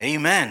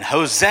Amen.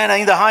 Hosanna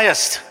in the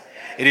highest.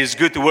 It is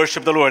good to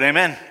worship the Lord.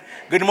 Amen.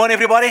 Good morning,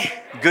 everybody.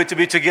 Good to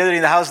be together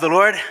in the house of the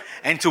Lord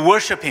and to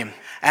worship Him.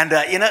 And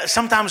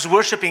sometimes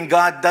worshiping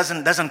God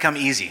doesn't come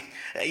easy.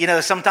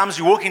 Sometimes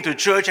you walk into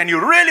church and you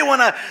really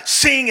want to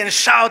sing and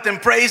shout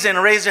and praise and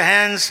raise your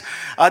hands.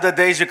 Other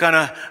days you kind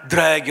of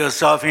drag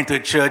yourself into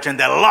church and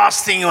the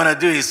last thing you want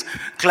to do is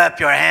clap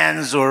your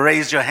hands or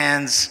raise your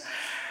hands.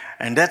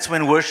 And that's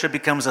when worship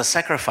becomes a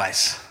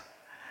sacrifice.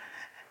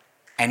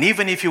 And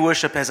even if you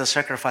worship as a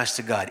sacrifice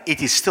to God,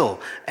 it is still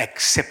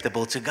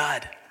acceptable to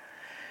God.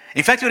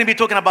 In fact, we're going to be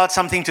talking about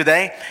something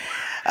today.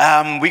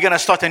 We're going to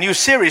start a new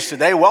series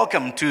today.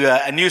 Welcome to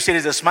a new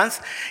series this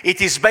month.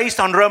 It is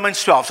based on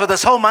Romans 12. So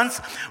this whole month,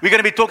 we're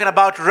going to be talking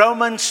about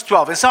Romans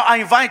 12. And so I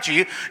invite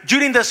you,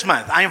 during this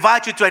month,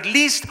 to at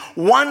least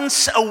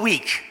once a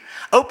week,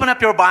 open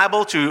up your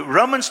Bible to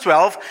Romans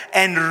 12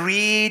 and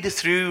read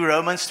through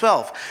Romans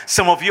 12.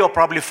 Some of you are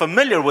probably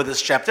familiar with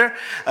this chapter.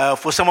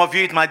 For some of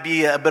you, it might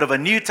be a bit of a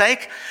new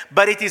take,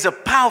 but it is a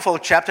powerful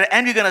chapter,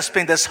 and we're going to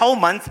spend this whole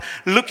month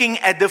looking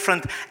at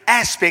different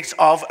aspects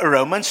of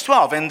Romans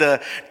 12. And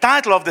the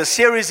title of the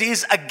series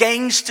is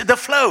Against the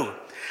Flow.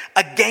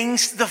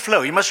 Against the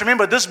Flow. You must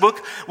remember this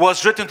book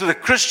was written to the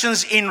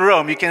Christians in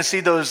Rome. You can see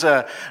those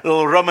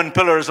little Roman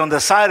pillars on the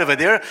side over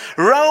there.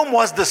 Rome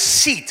was the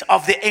seat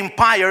of the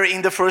empire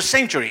in the first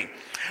century.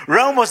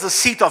 Rome was the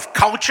seat of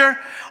culture,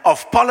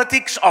 of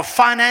politics, of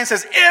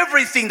finances.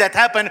 Everything that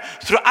happened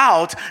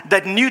throughout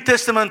that New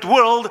Testament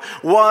world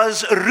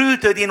was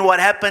rooted in what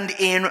happened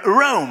in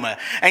Rome.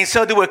 And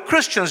so there were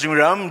Christians in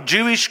Rome,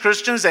 Jewish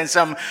Christians and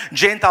some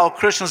Gentile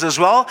Christians as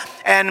well.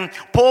 And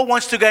Paul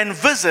wants to go and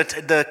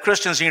visit the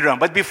Christians in Rome.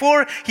 But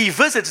before he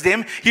visits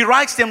them, he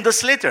writes them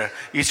this letter.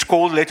 It's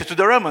called Letter to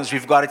the Romans.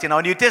 We've got it in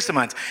our New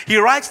Testament. He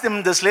writes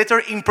them this letter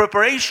in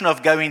preparation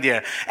of going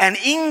there. And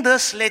in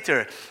this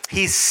letter,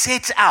 he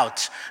sets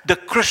out the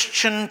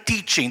Christian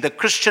teaching, the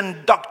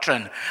Christian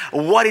doctrine,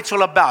 what it's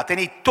all about. And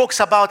he talks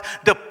about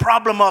the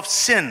problem of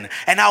sin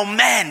and how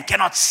man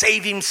cannot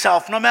save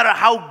himself. No matter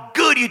how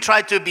good you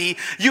try to be,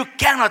 you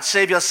cannot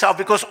save yourself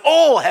because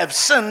all have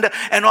sinned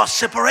and are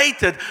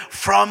separated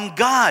from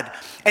God.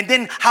 And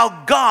then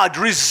how God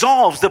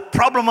resolves the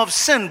problem of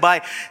sin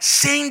by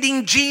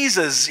sending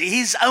Jesus,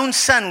 His own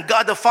Son,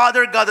 God the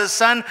Father, God the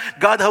Son,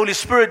 God the Holy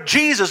Spirit.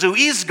 Jesus, who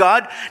is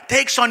God,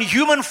 takes on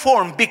human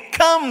form,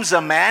 becomes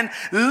a man,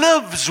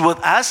 lives with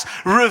us,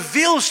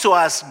 reveals to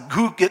us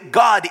who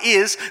God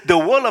is, the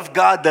will of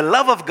God, the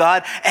love of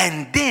God,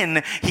 and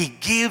then He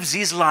gives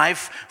His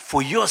life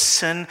for your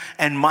sin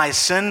and my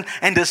sin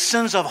and the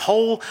sins of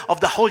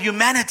the whole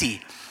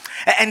humanity.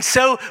 And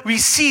so we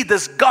see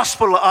this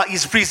gospel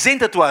is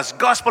presented to us,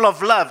 gospel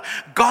of love,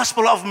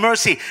 gospel of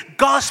mercy,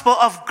 gospel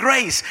of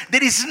grace.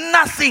 There is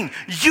nothing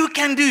you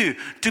can do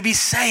to be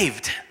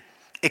saved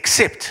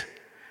except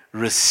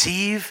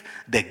receive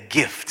the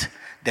gift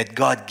that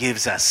God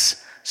gives us.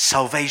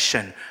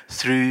 Salvation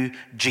through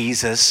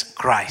Jesus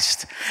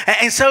Christ.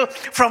 And so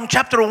from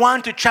chapter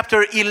 1 to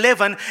chapter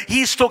 11,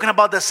 he's talking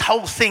about this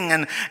whole thing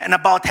and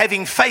about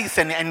having faith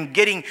and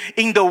getting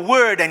in the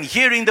Word and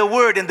hearing the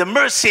Word and the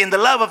mercy and the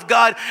love of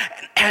God.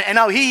 And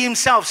how he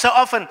himself so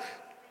often,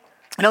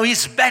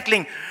 he's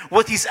battling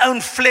with his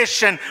own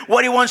flesh and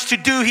what he wants to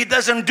do, he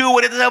doesn't do.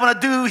 What he doesn't want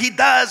to do, he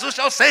does. Who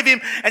shall save him?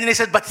 And then he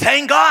says, but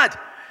thank God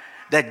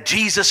that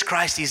Jesus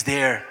Christ is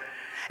there.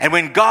 And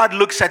when God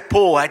looks at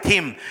Paul, at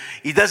him,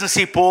 He doesn't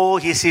see Paul,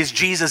 He sees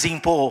Jesus in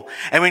Paul.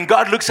 And when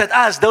God looks at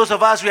us, those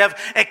of us who have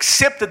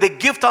accepted the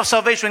gift of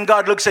salvation, when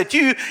God looks at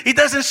you, He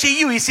doesn't see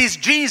you, He sees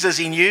Jesus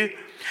in you.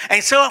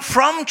 And so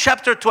from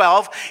chapter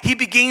 12, he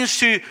begins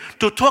to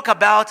talk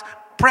about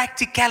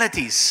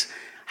practicalities.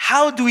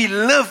 How do we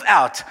live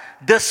out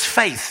this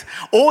faith?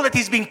 All that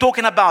he's been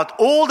talking about,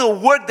 all the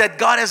work that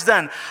God has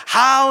done.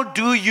 How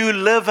do you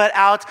live it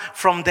out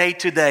from day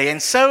to day?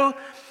 And so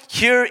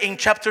here in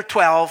chapter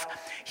 12,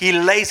 he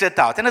lays it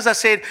out. And as I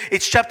said,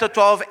 it's chapter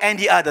 12 and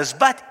the others.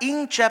 But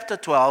in chapter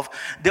 12,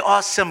 there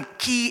are some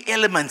key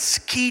elements,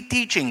 key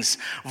teachings,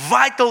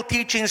 vital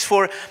teachings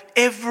for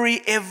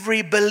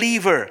every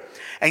believer.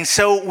 And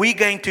so we're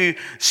going to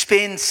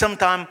spend some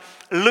time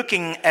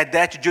looking at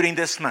that during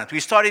this month.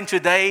 We're starting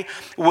today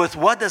with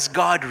what does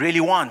God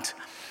really want?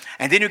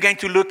 And then we're going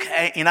to look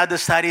in other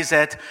studies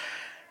at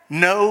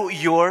know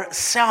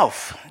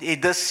yourself.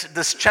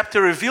 This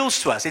chapter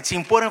reveals to us, it's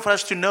important for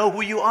us to know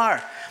who you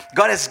are.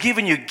 God has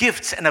given you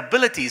gifts and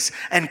abilities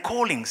and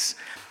callings.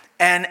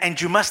 And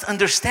you must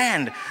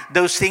understand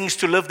those things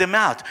to live them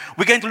out.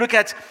 We're going to look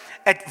at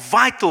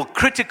vital,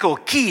 critical,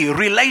 key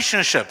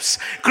relationships.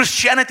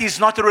 Christianity is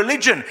not a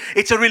religion.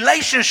 It's a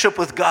relationship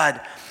with God.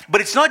 But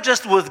it's not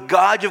just with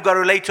God. You've got to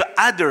relate to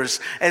others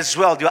as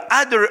well. Your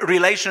other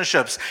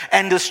relationships.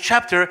 And this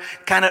chapter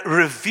kind of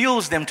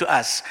reveals them to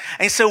us.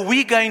 And so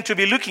we're going to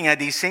be looking at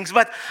these things.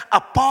 But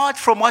apart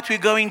from what we're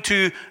going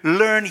to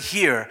learn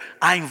here,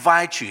 I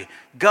invite you,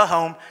 go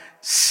home,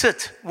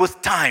 sit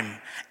with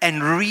time,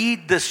 and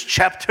read this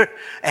chapter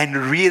and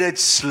read it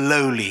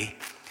slowly.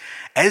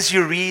 As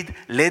you read,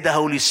 let the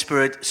Holy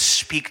Spirit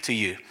speak to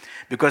you.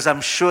 Because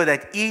I'm sure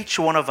that each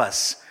one of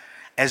us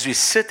As we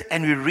sit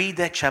and we read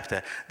that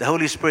chapter, the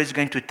Holy Spirit is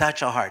going to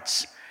touch our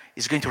hearts.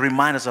 He's going to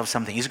remind us of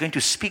something. He's going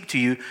to speak to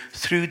you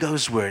through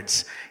those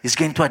words. He's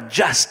going to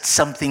adjust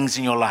some things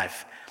in your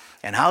life.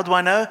 And how do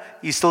I know?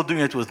 He's still doing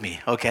it with me,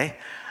 okay?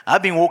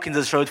 I've been walking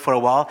this road for a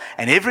while,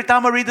 and every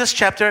time I read this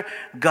chapter,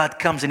 God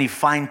comes and He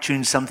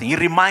fine-tunes something. He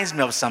reminds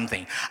me of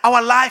something.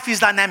 Our life is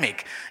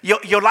dynamic.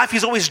 Your life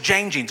is always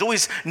changing. It's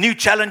always new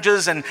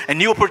challenges and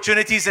new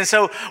opportunities. And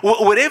so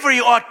whatever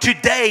you are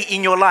today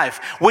in your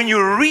life, when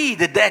you read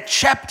that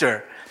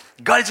chapter,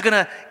 God is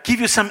going to give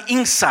you some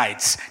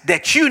insights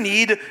that you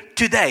need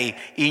today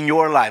in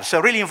your life. So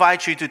I really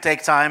invite you to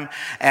take time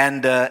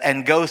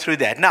and go through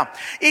that. Now,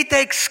 it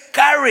takes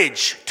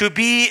courage to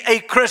be a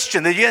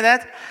Christian. Did you hear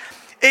that?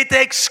 It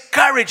takes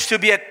courage to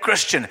be a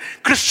Christian.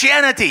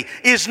 Christianity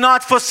is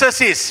not for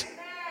sissies.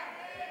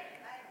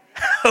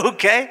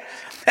 Okay?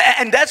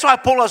 And that's why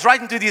Paul was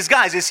writing to these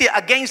guys. You see,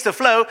 against the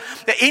flow,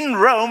 in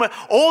Rome,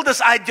 all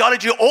this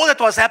ideology, all that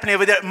was happening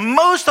over there,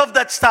 most of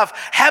that stuff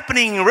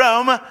happening in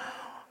Rome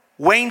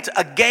went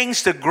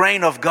against the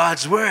grain of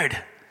God's word.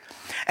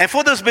 And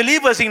for those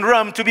believers in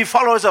Rome to be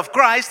followers of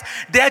Christ,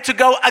 they had to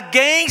go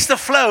against the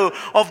flow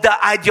of the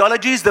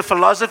ideologies, the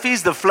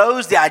philosophies, the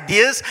flows, the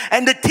ideas,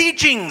 and the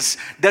teachings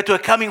that were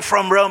coming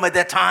from Rome at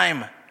that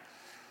time.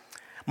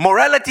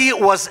 Morality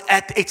was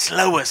at its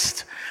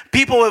lowest.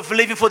 People were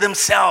living for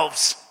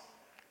themselves,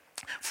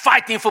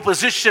 fighting for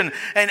position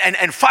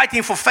and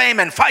fighting for fame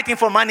and fighting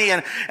for money.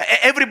 And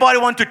everybody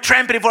wanted to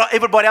trample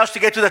everybody else to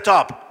get to the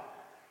top.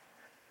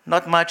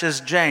 Not much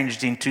has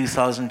changed in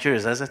 2,000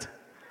 years, has it?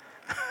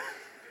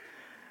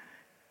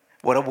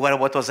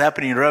 What was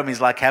happening in Rome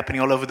is like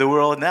happening all over the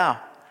world now.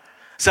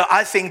 So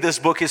I think this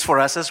book is for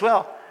us as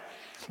well.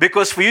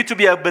 Because for you to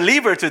be a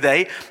believer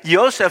today, you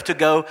also have to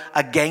go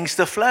against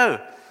the flow.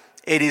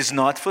 It is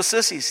not for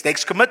sissies. It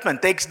takes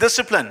commitment, takes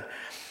discipline.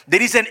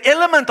 There is an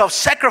element of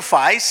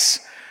sacrifice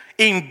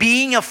in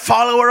being a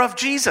follower of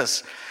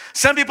Jesus.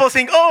 Some people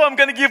think, oh, I'm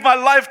going to give my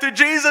life to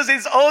Jesus.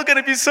 It's all going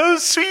to be so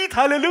sweet.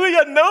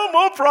 Hallelujah. No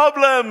more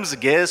problems.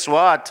 Guess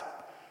what?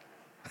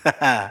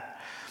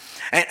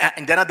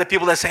 And then other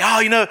people that say,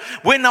 oh,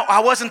 when I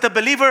wasn't a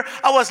believer,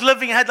 I was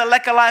living, had a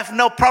lack of life,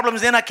 no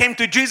problems. Then I came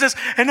to Jesus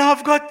and now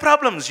I've got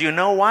problems. You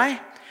know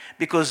why?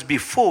 Because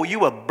before you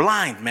were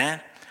blind, man.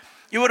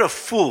 You were a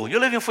fool. You're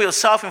living for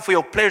yourself and for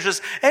your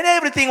pleasures. And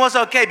everything was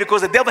okay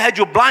because the devil had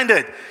you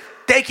blinded,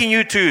 taking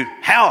you to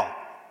hell.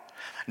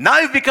 Now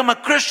you've become a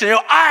Christian.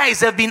 Your eyes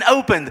have been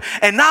opened.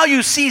 And now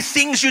you see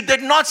things you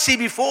did not see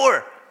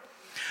before.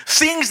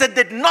 Things that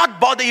did not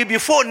bother you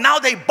before, now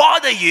they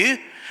bother you.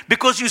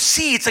 Because you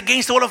see it's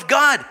against the will of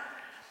God.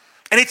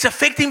 And it's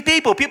affecting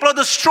people. People are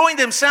destroying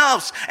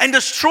themselves and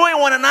destroying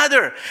one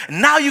another.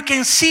 Now you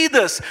can see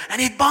this and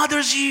it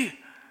bothers you.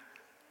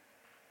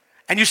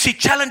 And you see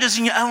challenges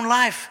in your own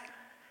life.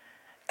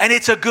 And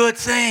it's a good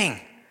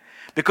thing.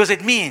 Because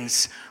it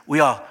means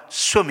we are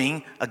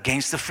swimming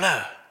against the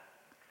flow.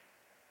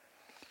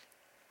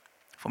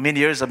 For many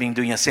years I've been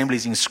doing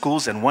assemblies in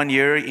schools. And 1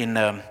 year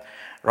in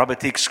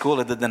Robert Hicks School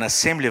I did an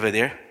assembly over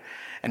there.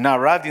 And I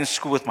arrived in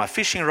school with my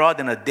fishing rod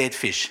and a dead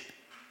fish,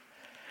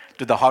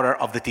 to the horror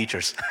of the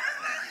teachers.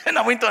 And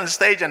I went on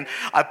stage and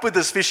I put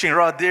this fishing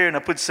rod there and I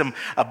put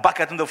a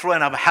bucket on the floor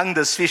and I hung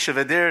this fish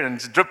over there and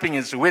it's dripping,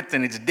 it's wet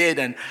and it's dead.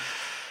 And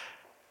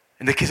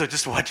the kids are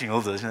just watching all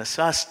this.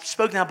 So I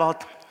spoke now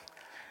about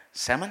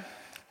salmon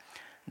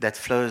that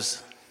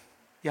flows.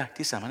 Yeah, it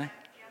is salmon, eh?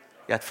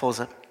 Yeah, it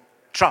falls up.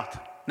 Trout.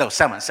 No,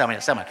 salmon.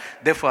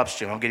 They flow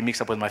upstream. I'm getting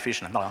mixed up with my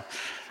fish now.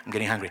 I'm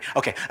getting hungry.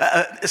 Okay,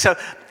 so...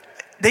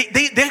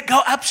 They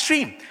go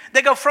upstream.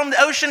 They go from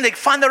the ocean, they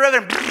find the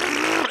river,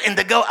 and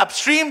they go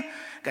upstream,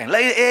 go and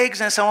lay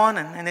eggs and so on,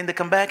 and then they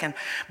come back.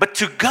 But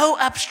to go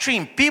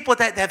upstream, people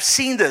that have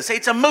seen this, say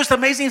it's the most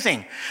amazing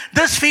thing.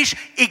 This fish,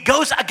 it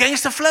goes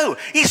against the flow.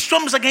 He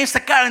swims against the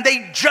current.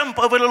 They jump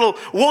over little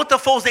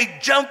waterfalls. They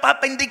jump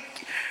up, and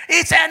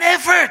it's an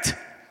effort.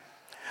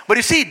 But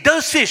you see,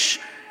 those fish,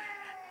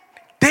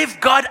 they've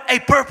got a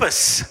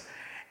purpose.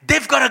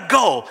 They've got a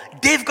goal.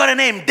 They've got an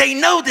aim. They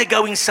know they're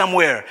going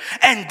somewhere.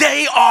 And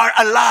they are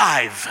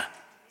alive.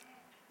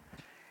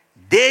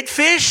 Dead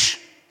fish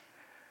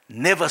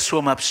never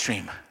swim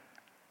upstream.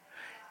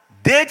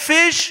 Dead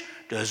fish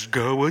just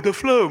go with the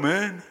flow,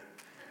 man.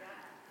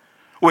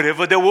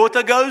 Wherever the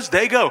water goes,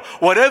 they go.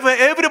 Whatever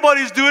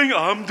everybody's doing,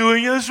 I'm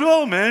doing as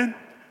well, man.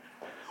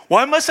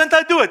 Why mustn't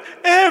I do it?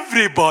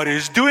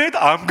 Everybody's doing it.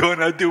 I'm going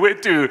to do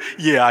it too.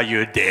 Yeah,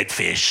 you dead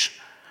fish.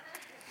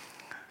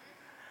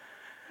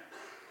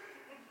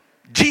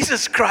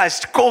 Jesus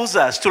Christ calls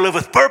us to live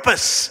with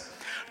purpose,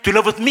 to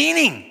live with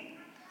meaning.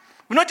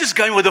 We're not just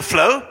going with the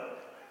flow.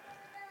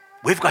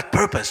 We've got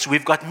purpose.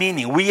 We've got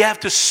meaning. We have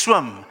to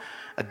swim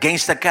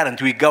against the current.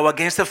 We go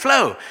against the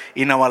flow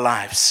in our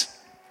lives.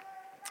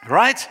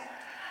 Right?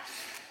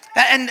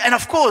 And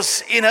of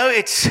course,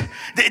 it's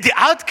the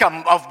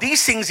outcome of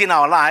these things in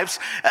our lives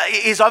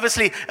is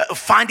obviously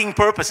finding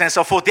purpose and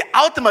so forth. The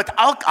ultimate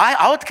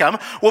outcome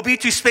will be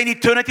to spend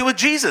eternity with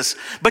Jesus.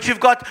 But you've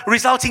got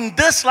results in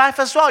this life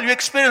as well. You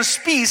experience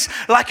peace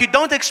like you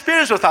don't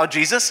experience without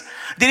Jesus.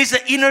 There is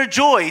an inner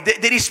joy.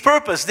 There is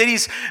purpose. There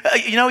is,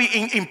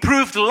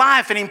 improved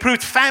life and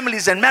improved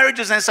families and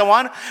marriages and so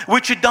on,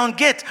 which you don't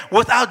get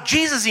without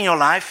Jesus in your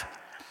life.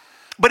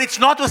 But it's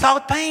not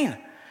without pain.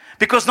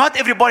 Because not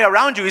everybody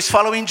around you is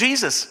following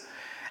Jesus.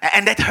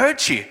 And that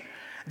hurts you.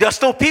 There are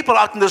still people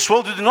out in this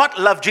world who do not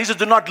love Jesus,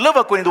 do not live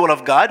according to the will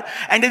of God,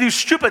 and they do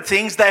stupid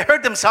things. They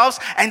hurt themselves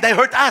and they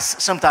hurt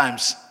us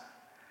sometimes.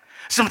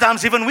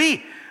 Sometimes even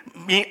we,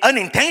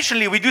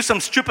 unintentionally, we do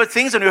some stupid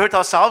things and we hurt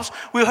ourselves.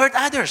 We hurt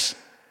others.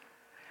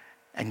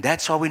 And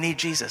that's why we need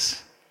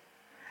Jesus.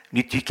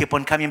 We need to keep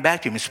on coming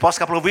back to Him. This past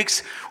couple of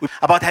weeks,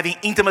 about having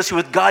intimacy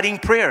with God in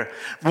prayer.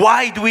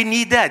 Why do we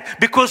need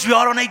that? Because we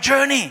are on a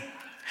journey.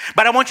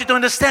 But I want you to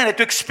understand that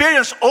to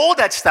experience all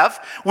that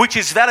stuff, which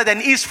is valid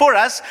and is for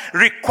us,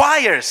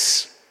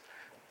 requires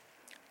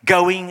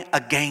going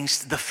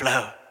against the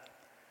flow.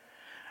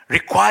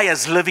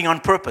 Requires living on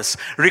purpose.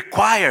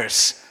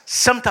 Requires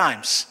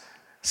sometimes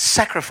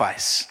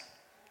sacrifice.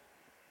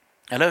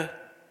 Hello?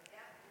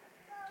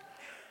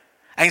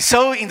 And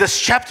so in this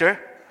chapter,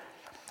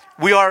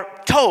 we are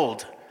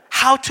told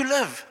how to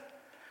live.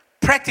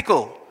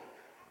 Practical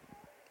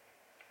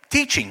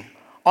teaching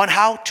on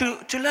how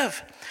to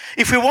live.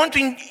 If we want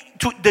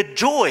to the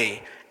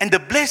joy and the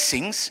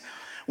blessings,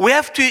 we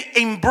have to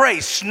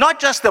embrace not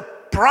just the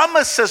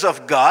promises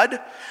of God,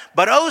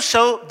 but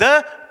also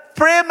the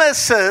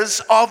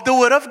premises of the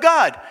Word of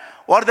God.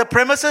 What are the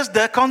premises?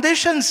 The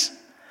conditions.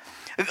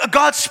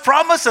 God's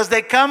promises,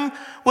 they come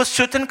with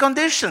certain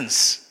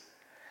conditions.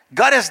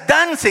 God has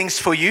done things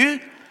for you,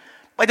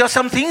 but there are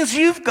some things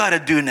you've got to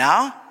do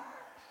now.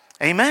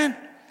 Amen.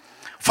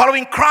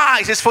 Following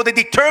Christ is for the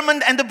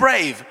determined and the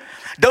brave.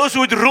 Those who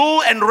would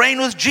rule and reign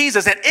with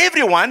Jesus. And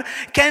everyone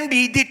can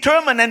be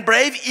determined and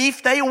brave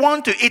if they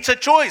want to. It's a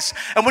choice.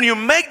 And when you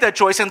make that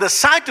choice and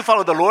decide to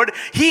follow the Lord,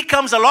 He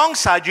comes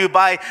alongside you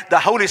by the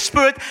Holy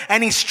Spirit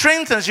and He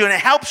strengthens you and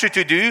helps you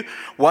to do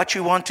what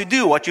you want to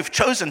do, what you've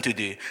chosen to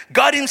do.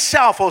 God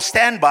Himself will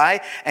stand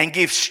by and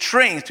give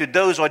strength to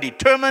those who are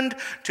determined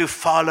to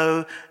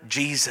follow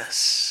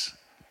Jesus.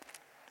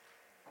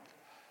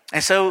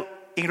 And so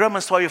in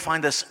Romans 12, you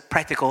find this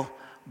practical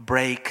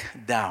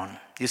breakdown.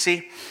 You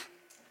see?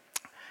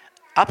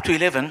 Up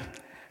to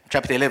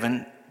chapter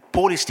 11,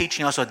 Paul is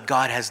teaching us what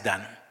God has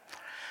done.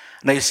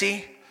 Now you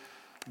see,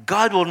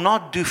 God will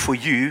not do for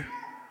you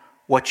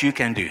what you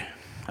can do.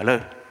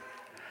 Hello?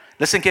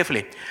 Listen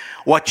carefully.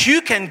 What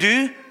you can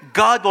do,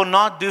 God will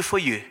not do for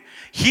you.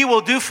 He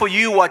will do for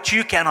you what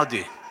you cannot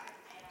do.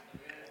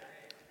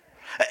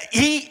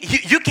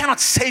 You cannot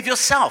save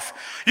yourself.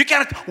 You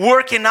cannot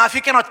work enough.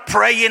 You cannot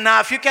pray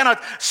enough. You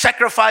cannot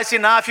sacrifice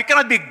enough. You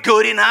cannot be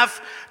good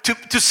enough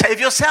to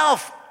save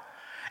yourself.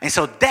 And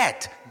so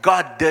that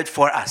God did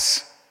for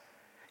us.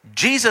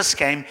 Jesus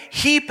came,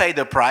 He paid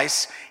the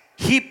price,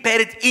 He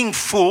paid it in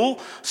full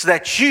so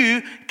that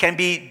you can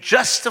be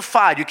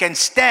justified. You can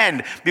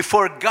stand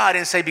before God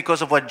and say,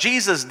 because of what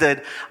Jesus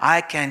did, I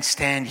can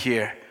stand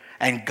here.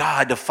 And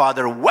God the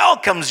Father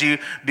welcomes you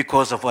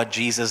because of what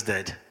Jesus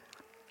did.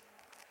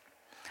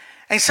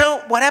 And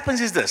so what happens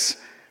is this.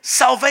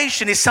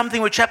 Salvation is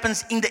something which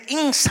happens in the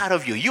inside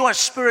of you. You are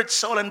spirit,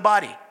 soul, and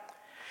body.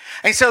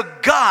 And so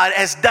God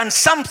has done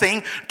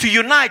something to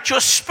unite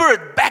your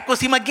spirit back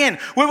with Him again.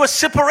 We were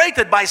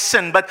separated by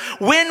sin, but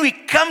when we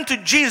come to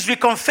Jesus, we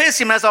confess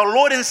Him as our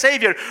Lord and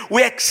Savior.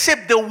 We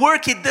accept the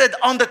work He did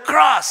on the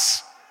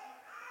cross.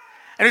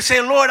 And we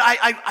say, Lord,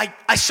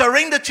 I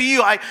surrender to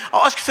you. I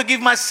ask you to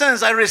forgive my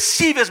sins. I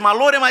receive as my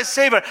Lord and my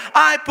Savior.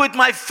 I put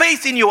my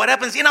faith in you. What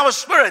happens in our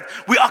spirit?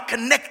 We are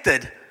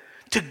connected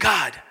to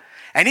God.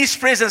 And His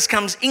presence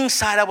comes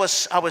inside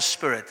our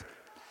spirit.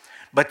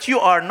 But you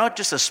are not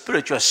just a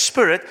spirit, you are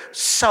spirit,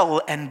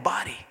 soul, and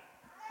body.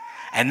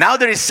 And now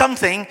there is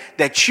something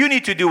that you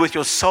need to do with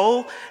your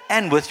soul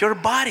and with your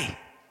body.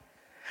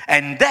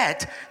 And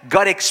that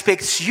God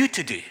expects you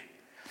to do.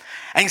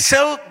 And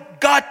so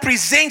God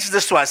presents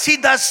this to us. He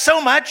does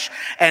so much,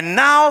 and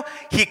now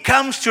He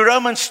comes to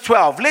Romans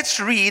 12. Let's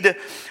read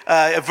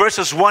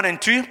verses 1 and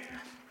 2.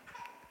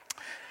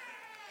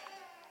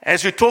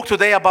 As we talk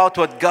today about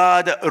what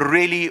God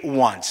really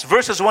wants.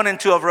 Verses 1 and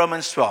 2 of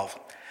Romans 12.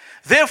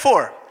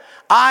 Therefore,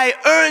 I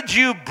urge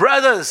you,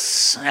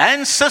 brothers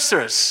and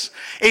sisters,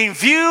 in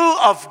view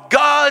of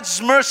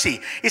God's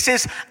mercy. He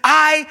says,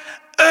 I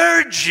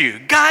urge you,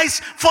 guys,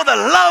 for the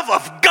love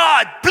of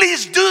God,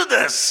 please do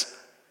this.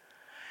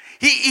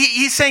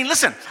 He's saying,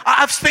 listen,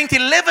 I've spent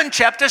 11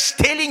 chapters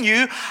telling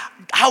you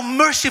how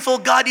merciful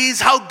God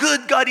is, how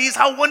good God is,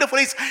 how wonderful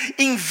He is.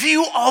 In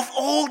view of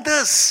all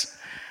this,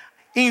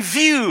 in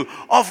view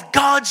of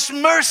God's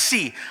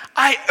mercy,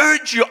 I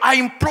urge you, I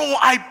implore,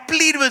 I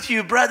plead with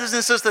you, brothers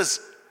and sisters,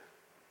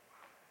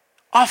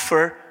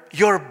 offer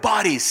your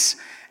bodies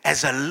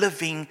as a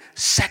living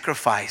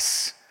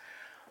sacrifice,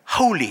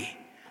 holy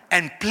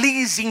and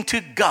pleasing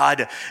to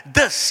God.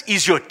 This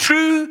is your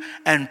true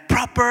and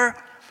proper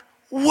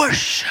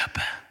worship.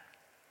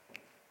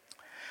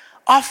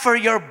 Offer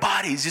your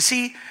bodies. You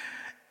see,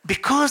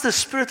 because the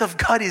Spirit of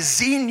God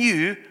is in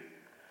you,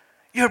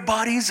 your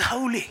body is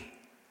holy.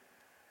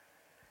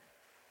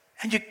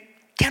 And you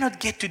cannot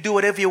get to do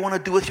whatever you want to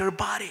do with your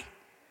body.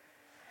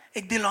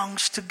 It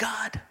belongs to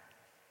God.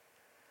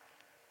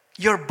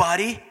 Your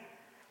body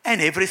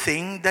and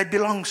everything that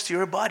belongs to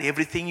your body,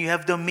 everything you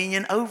have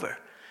dominion over.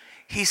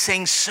 He's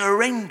saying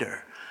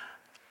surrender,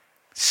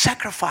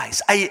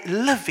 sacrifice, a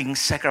living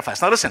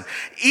sacrifice. Now listen,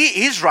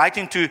 he is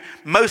writing to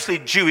mostly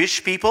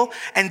Jewish people,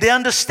 and they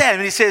understand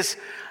when he says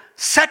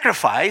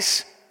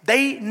sacrifice,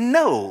 they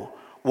know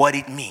what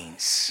it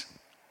means.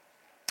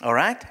 All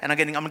right? And I'm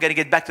going to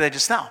get back to that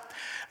just now.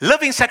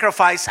 Living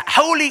sacrifice,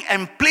 holy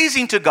and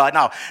pleasing to God.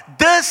 Now,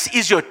 this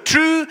is your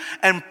true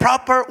and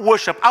proper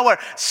worship. Our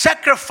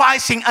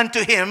sacrificing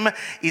unto Him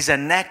is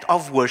an act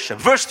of worship.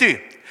 Verse 2.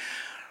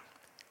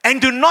 And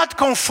do not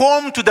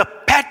conform to the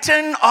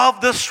pattern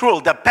of this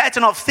world, the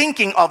pattern of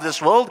thinking of this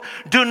world.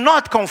 Do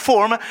not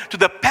conform to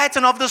the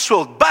pattern of this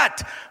world,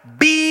 but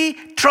be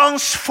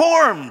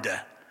transformed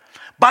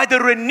by the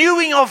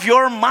renewing of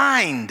your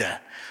mind.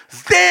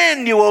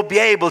 Then you will be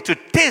able to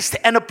test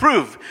and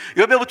approve.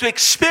 You'll be able to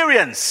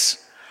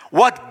experience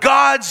what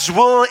God's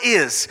will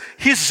is.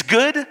 His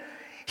good,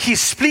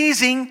 His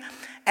pleasing,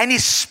 and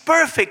His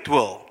perfect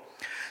will.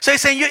 So He's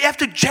saying you have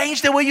to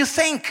change the way you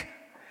think.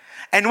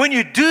 And when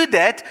you do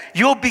that,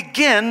 you'll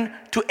begin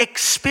to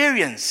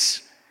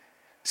experience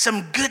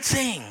some good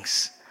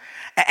things.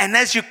 And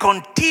as you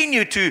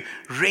continue to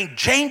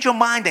change your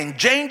mind and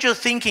change your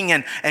thinking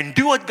and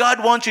do what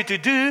God wants you to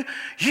do,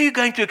 you're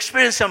going to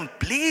experience some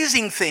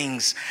pleasing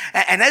things.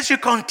 And as you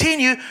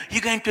continue,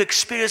 you're going to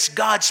experience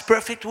God's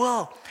perfect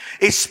will.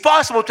 It's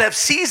possible to have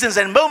seasons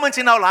and moments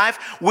in our life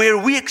where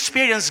we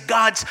experience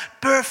God's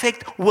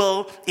perfect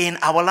will in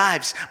our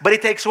lives. But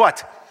it takes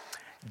what?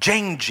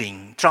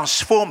 Changing,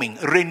 transforming,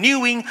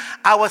 renewing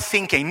our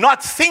thinking.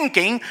 Not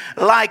thinking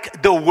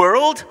like the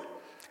world,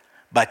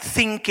 but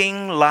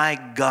thinking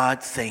like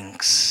God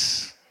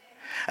thinks.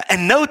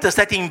 And notice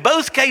that in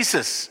both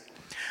cases,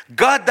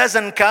 God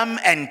doesn't come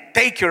and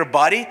take your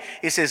body.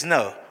 He says,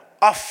 no,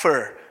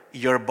 offer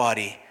your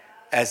body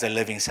as a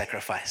living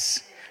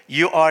sacrifice.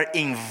 You are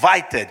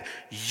invited.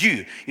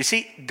 You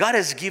see, God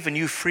has given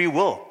you free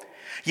will.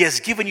 He has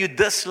given you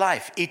this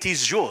life. It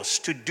is yours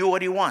to do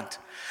what you want.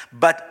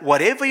 But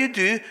whatever you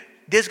do,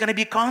 there's going to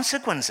be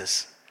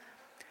consequences.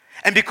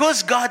 And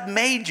because God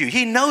made you,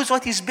 He knows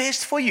what is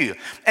best for you.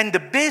 And the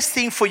best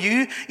thing for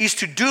you is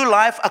to do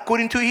life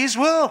according to His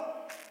will.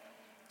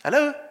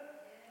 Hello?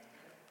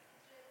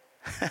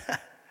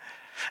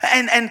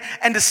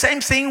 and the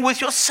same thing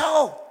with your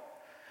soul.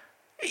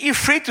 You're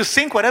free to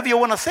think whatever you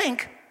want to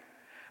think,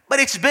 but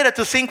it's better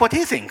to think what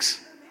He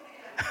thinks.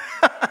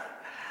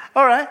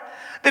 All right?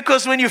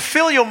 Because when you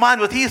fill your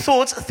mind with His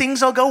thoughts,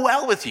 things will go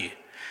well with you.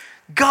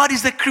 God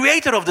is the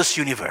creator of this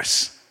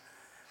universe.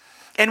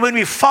 And when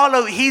we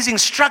follow His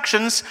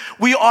instructions,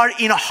 we are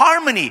in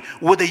harmony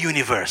with the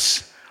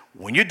universe.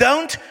 When you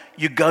don't,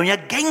 you're going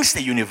against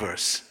the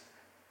universe.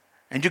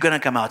 And you're going to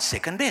come out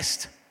second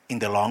best in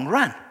the long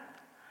run.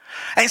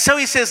 And so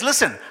He says,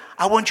 listen,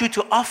 I want you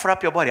to offer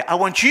up your body. I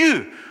want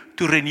you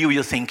to renew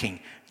your thinking.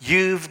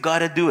 You've got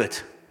to do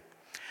it.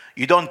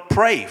 You don't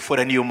pray for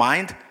a new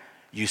mind.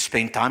 You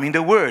spend time in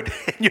the Word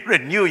and you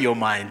renew your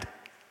mind.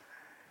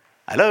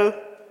 Hello?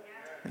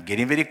 I'm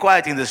getting very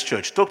quiet in this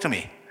church. Talk to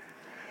me.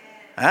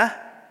 Huh?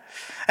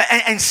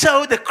 And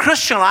so the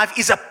Christian life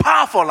is a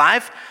powerful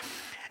life.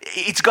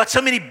 It's got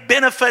so many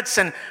benefits,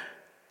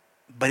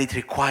 but it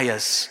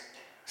requires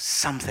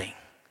something.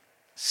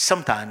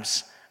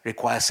 Sometimes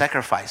requires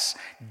sacrifice.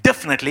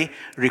 Definitely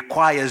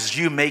requires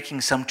you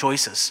making some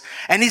choices.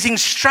 And He's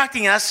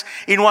instructing us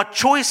in what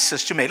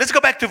choices to make. Let's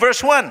go back to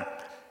verse 1.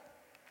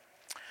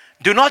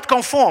 Do not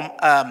conform.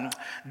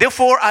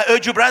 Therefore, I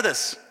urge you,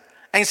 brothers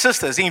and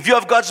sisters, in view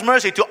of God's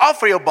mercy, to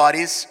offer your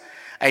bodies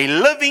a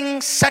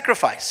living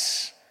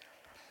sacrifice,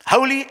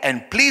 holy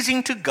and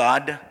pleasing to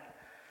God.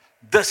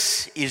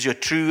 This is your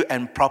true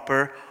and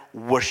proper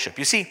worship.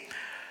 You see,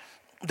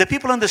 the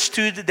people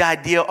understood the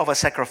idea of a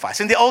sacrifice.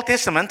 In the Old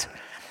Testament,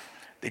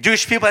 the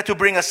Jewish people had to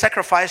bring a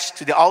sacrifice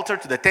to the altar,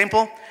 to the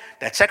temple.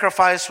 That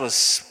sacrifice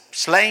was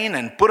slain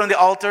and put on the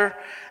altar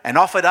and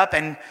offered up.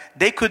 And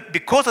they could,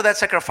 because of that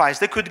sacrifice,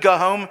 they could go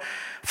home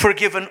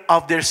forgiven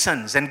of their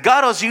sins. And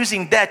God was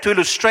using that to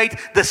illustrate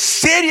the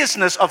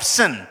seriousness of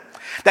sin.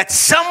 That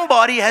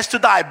somebody has to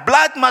die.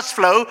 Blood must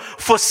flow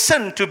for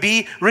sin to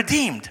be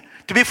redeemed,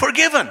 to be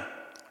forgiven.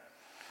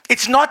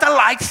 It's not a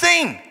light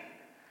thing.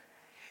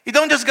 You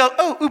don't just go,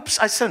 oh, oops,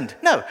 I sinned.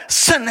 No,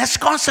 sin has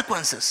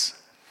consequences.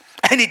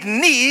 And it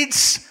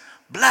needs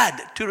blood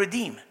to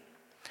redeem.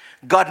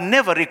 God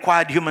never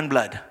required human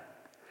blood.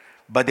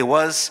 But there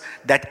was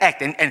that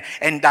act.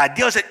 And the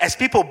idea was that as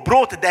people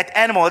brought that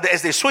animal,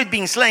 as they saw it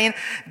being slain,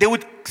 they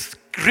would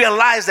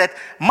realize that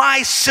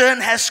my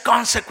sin has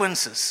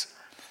consequences.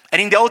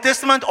 And in the Old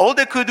Testament, all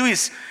they could do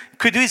is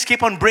could do is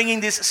keep on bringing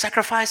these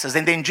sacrifices.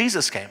 And then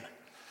Jesus came.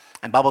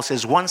 And the Bible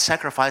says one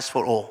sacrifice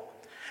for all,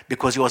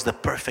 because he was the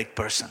perfect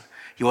person.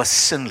 He was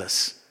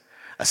sinless.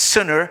 A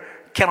sinner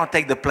cannot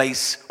take the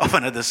place of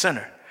another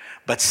sinner.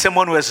 But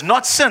someone who has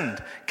not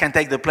sinned can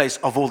take the place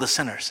of all the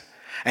sinners.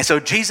 And so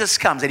Jesus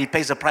comes and he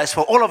pays the price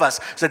for all of us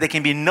so that there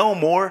can be no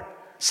more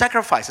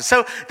sacrifices.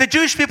 So the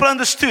Jewish people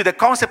understood the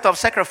concept of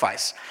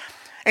sacrifice.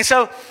 And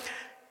so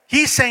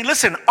he's saying,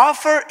 listen,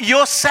 offer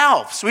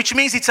yourselves, which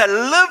means it's a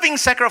living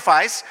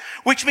sacrifice,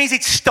 which means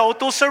it's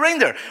total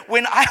surrender.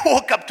 When I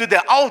walk up to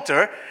the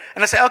altar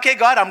and I say, okay,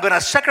 God, I'm going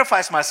to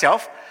sacrifice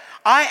myself,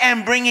 I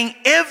am bringing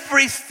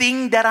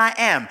everything that I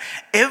am,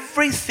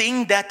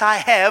 everything that I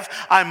have,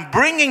 I'm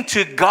bringing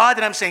to God,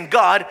 and I'm saying,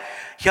 God,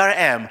 here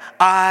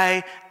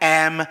I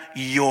am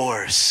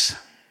yours.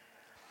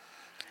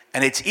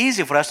 And it's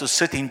easy for us to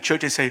sit in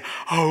church and say,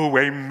 oh,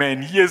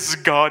 amen, yes,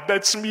 God,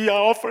 that's me, I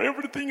offer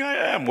everything I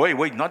am.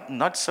 Wait,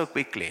 not so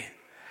quickly.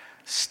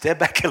 Step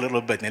back a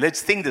little bit and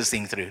let's think this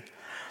thing through.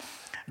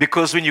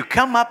 Because when you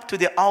come up to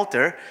the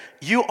altar,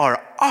 you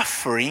are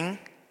offering,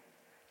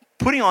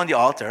 putting on the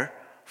altar,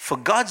 for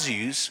God's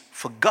use,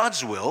 for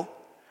God's will,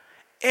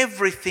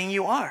 everything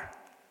you are,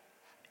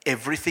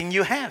 everything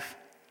you have,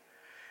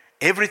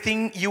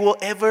 everything you will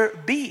ever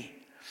be.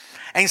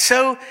 And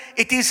so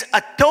it is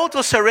a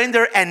total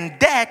surrender, and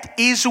that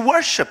is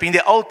worship. In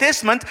the Old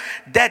Testament,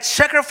 that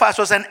sacrifice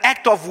was an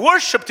act of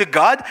worship to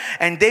God,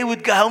 and they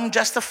would go home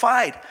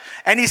justified.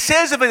 And he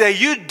says over there,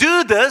 you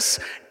do this,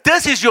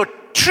 this is your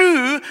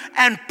true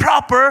and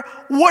proper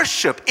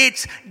worship.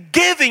 It's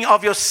giving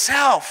of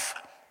yourself.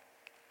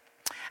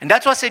 And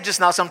that's what I said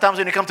just now. Sometimes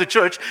when you come to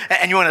church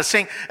and you want to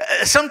sing,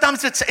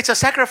 sometimes it's a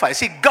sacrifice.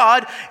 See,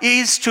 God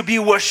is to be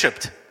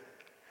worshipped.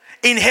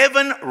 In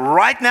heaven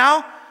right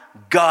now,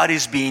 God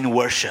is being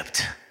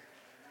worshipped.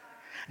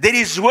 There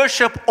is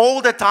worship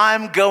all the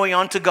time going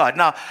on to God.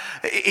 Now,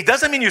 it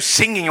doesn't mean you're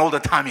singing all the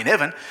time in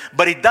heaven,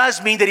 but it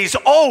does mean there is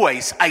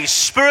always a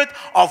spirit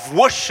of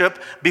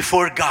worship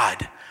before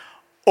God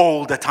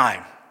all the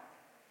time.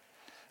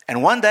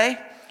 And one day,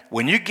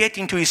 when you get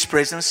into His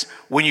presence,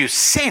 when you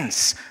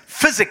sense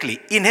physically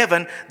in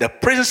heaven the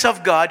presence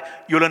of God,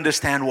 you'll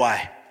understand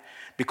why.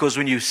 Because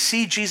when you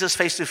see Jesus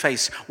face to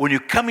face, when you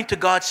come into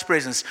God's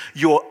presence,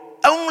 your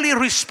only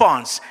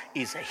response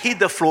is hit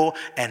the floor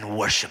and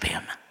worship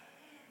Him.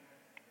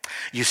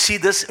 You see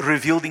this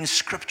revealed in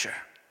Scripture.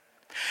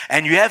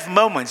 And you have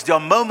moments, there are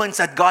moments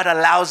that God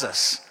allows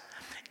us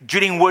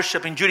during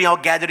worship and during our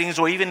gatherings,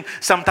 or even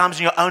sometimes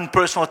in your own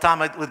personal time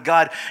with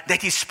God,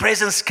 that His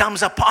presence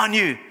comes upon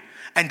you.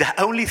 And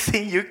the only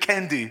thing you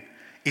can do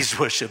is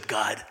worship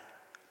God.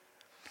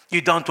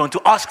 You don't want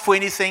to ask for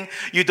anything.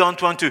 You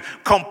don't want to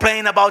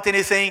complain about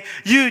anything.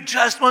 You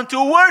just want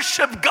to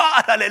worship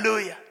God.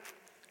 Hallelujah.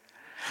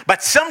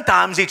 But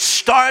sometimes it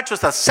starts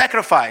with a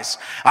sacrifice.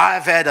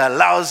 I've had a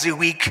lousy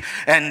week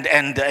and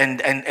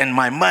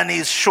my money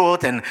is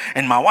short and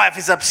my wife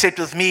is upset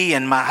with me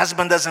and my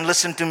husband doesn't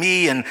listen to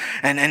me and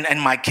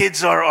my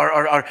kids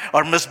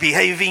are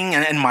misbehaving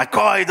and my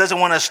car doesn't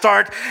want to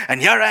start,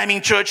 and here I am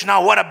in church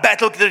now. What a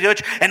battle to the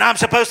church, and I'm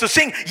supposed to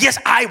sing. Yes,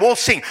 I will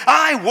sing.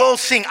 I will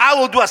sing. I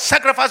will do a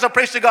sacrifice of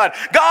praise to God.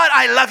 God,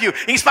 I love you.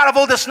 In spite of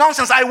all this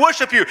nonsense, I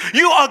worship you.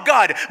 You are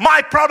God.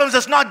 My problems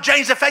does not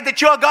change the fact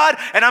that you are God,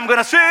 and I'm going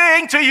to sing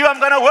to you. I'm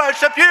going to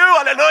worship you.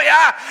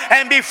 Hallelujah.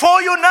 And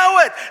before you know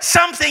it,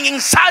 something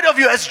inside of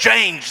you has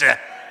changed.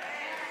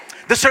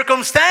 The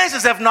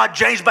circumstances have not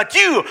changed, but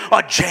you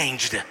are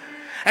changed.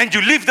 And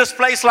you leave this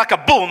place like a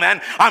bull,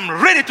 man. I'm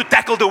ready to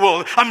tackle the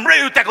world. I'm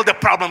ready to tackle the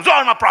problems.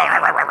 All my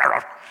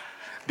problems.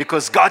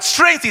 Because God's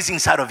strength is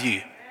inside of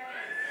you.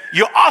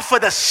 You offer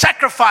the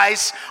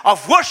sacrifice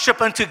of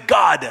worship unto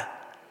God.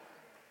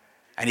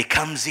 And He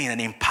comes in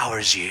and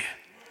empowers you.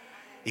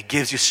 He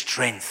gives you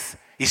strength.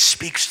 He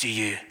speaks to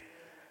you.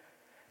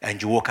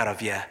 And you walk out of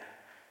here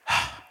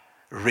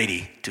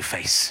ready to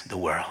face the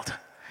world.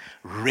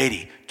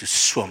 Ready to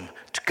swim,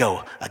 to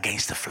go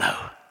against the flow.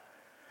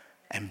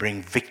 And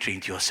bring victory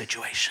into your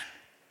situation.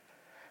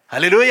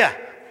 Hallelujah.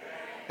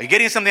 Are you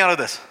getting something out of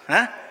this?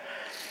 Huh?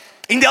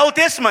 In the Old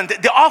Testament,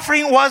 the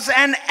offering was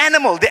an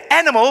animal. The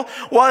animal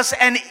was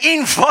an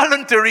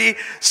involuntary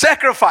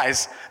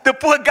sacrifice. The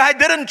poor guy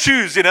didn't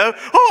choose, I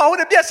want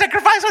to be a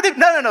sacrifice.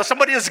 No.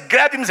 Somebody just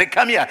grabbed him and said,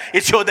 come here.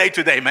 It's your day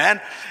today, man.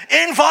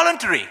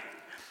 Involuntary.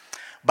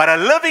 But a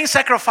living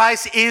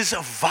sacrifice is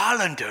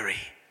voluntary.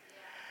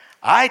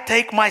 I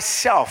take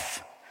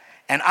myself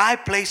and I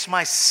place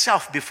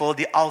myself before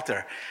the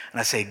altar.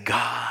 And I say,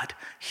 God,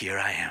 here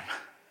I am.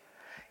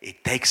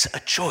 It takes a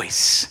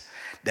choice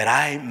that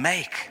I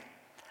make.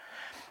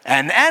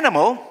 An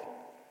animal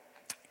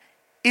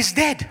is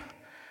dead.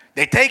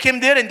 They take him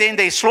there and then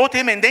they slaughter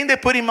him and then they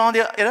put him on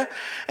the,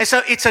 And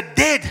so it's a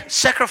dead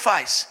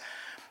sacrifice.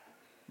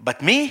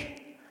 But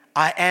me,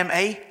 I am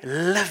a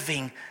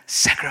living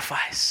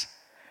sacrifice.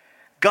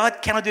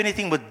 God cannot do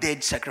anything but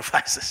dead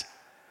sacrifices.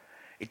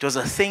 It was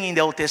a thing in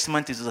the Old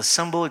Testament. It was a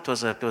symbol. It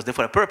was there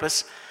for a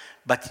purpose.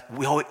 But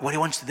what He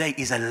wants today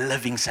is a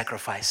living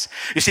sacrifice.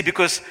 You see,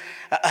 because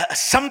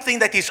something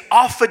that is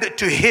offered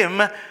to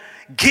Him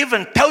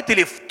given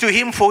totally to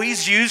him for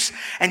his use,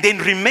 and then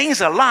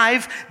remains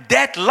alive,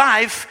 that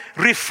life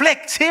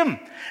reflects him.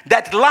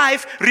 That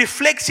life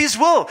reflects his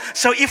will.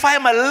 So if I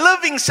am a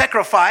living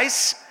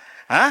sacrifice,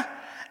 and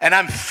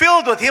I'm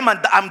filled with him, and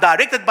I'm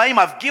directed by him,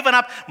 I've given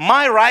up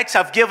my rights,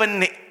 I've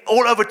given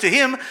all over to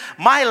him,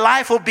 my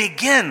life will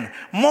begin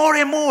more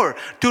and more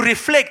to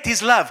reflect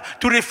his love,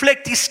 to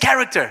reflect his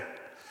character,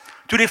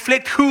 to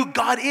reflect who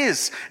God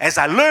is. As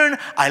I learn,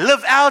 I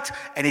live out,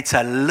 and it's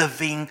a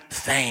living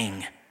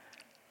thing.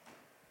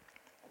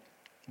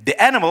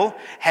 The animal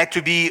had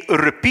to be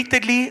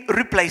repeatedly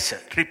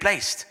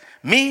replaced.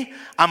 Me,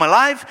 I'm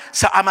alive,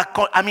 so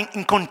I'm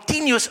in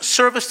continuous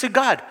service to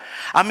God.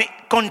 I'm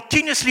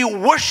continuously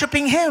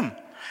worshiping him.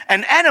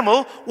 An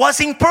animal was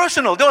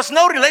impersonal. There was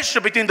no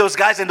relationship between those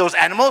guys and those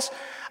animals.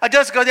 I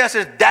just go there and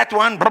say, that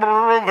one,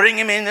 bring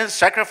him in and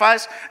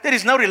sacrifice. There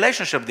is no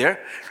relationship there.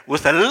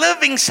 With a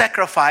living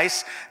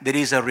sacrifice, there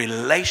is a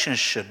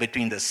relationship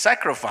between the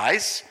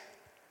sacrifice,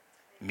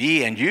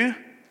 me and you,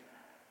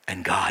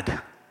 and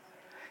God.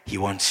 He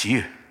wants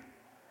you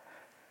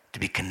to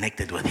be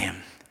connected with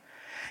him.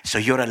 So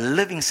you're a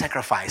living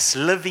sacrifice,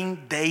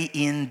 living day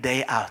in,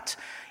 day out,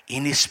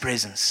 in his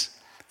presence,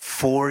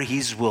 for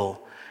his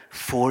will,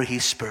 for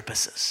his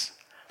purposes.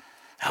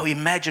 Now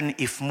imagine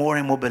if more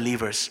and more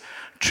believers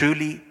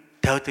truly,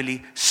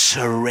 totally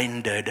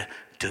surrendered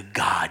to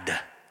God.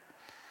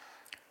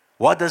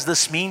 What does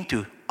this mean?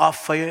 To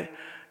offer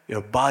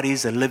your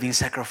bodies a living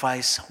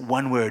sacrifice?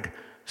 One word: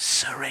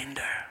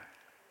 surrender.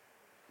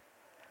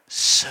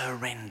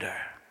 Surrender.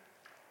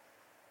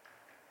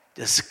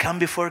 Just come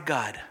before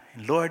God.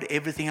 Lord,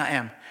 everything I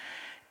am,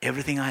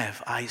 everything I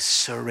have, I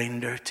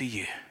surrender to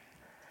you.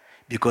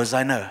 Because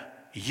I know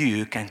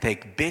you can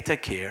take better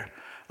care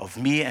of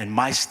me and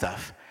my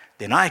stuff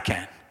than I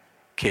can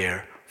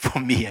care for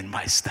me and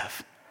my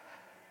stuff.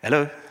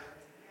 Hello?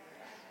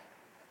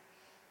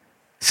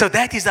 So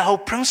that is the whole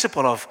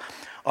principle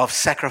of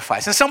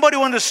sacrifice. And somebody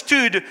who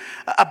understood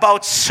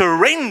about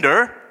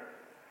surrender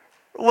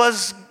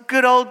was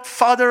good old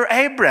Father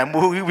Abraham.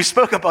 We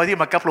spoke about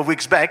him a couple of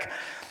weeks back.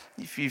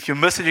 If you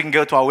missed it, you can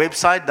go to our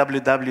website,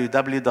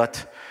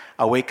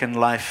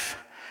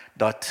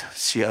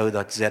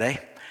 www.awakenlife.co.za.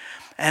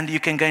 And you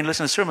can go and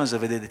listen to sermons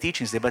over there, the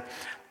teachings there. But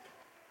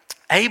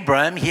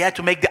Abraham, he had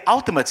to make the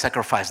ultimate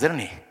sacrifice, didn't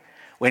he?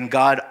 When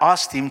God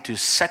asked him to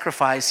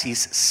sacrifice his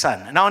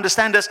son. Now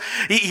understand this.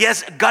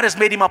 God has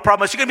made him a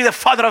promise. You're going to be the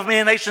father of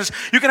many nations.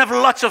 You can have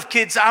lots of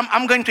kids.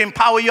 I'm going to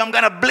empower you. I'm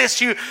going to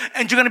bless you.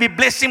 And you're going to be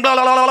blessing, blah,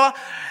 blah, blah, blah.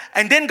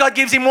 And then God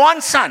gives him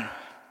one son.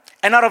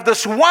 And out of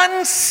this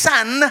one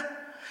son,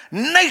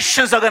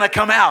 nations are going to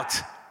come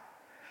out.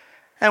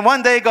 And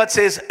one day God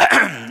says,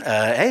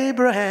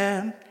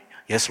 Abraham,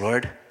 yes,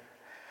 Lord,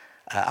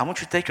 I want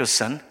you to take your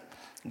son,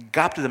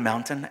 go up to the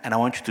mountain, and I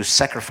want you to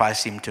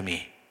sacrifice him to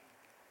me.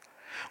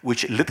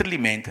 Which literally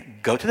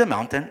meant go to the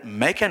mountain,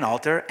 make an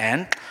altar,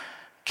 and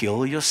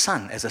kill your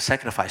son as a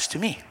sacrifice to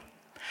me.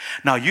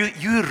 Now,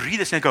 you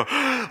read this and go,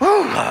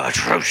 oh,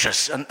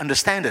 atrocious.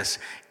 Understand this.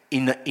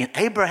 In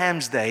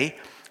Abraham's day,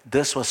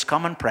 this was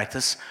common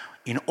practice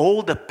in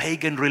all the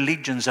pagan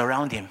religions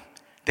around him.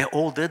 They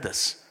all did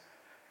this.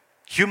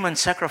 Human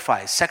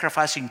sacrifice,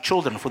 sacrificing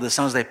children for the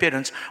sons of their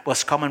parents,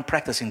 was common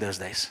practice in those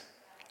days.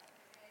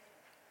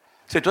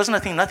 So it was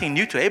nothing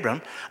new to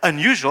Abraham.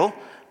 Unusual,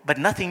 but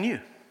nothing new.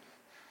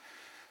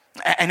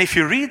 And if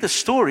you read the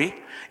story,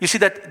 you see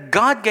that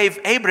God gave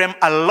Abraham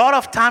a lot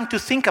of time to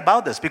think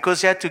about this,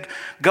 because he had to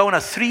go on a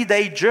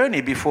 3-day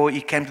journey before he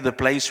came to the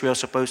place where he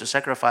was supposed to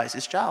sacrifice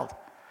his child.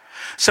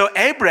 So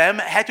Abraham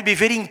had to be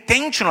very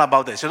intentional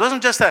about this. It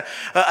wasn't just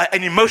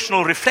an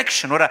emotional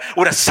reflection or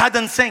a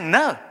sudden thing.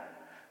 No.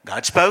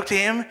 God spoke to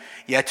him.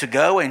 He had to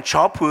go and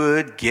chop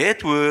wood,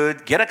 get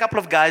a couple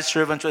of guys,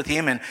 servants with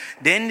him, and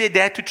then they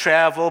had to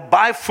travel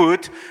by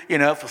foot,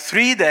 for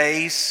 3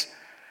 days,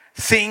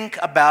 think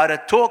about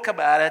it, talk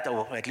about it,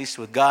 or at least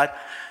with God.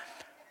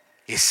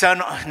 His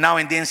son now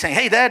and then saying,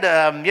 hey, Dad,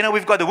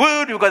 we've got the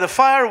wood, we've got the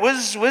fire,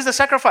 where's the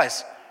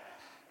sacrifice?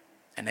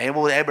 And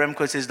Abraham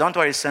says, don't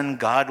worry, son,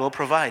 God will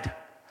provide.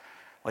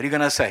 What are you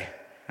going to say?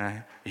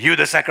 You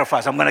the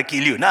sacrifice, I'm going to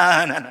kill you.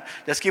 No.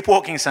 Just keep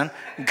walking, son.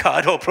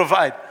 God will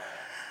provide.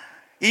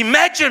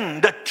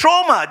 Imagine the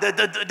trauma,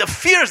 the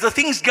fears, the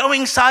things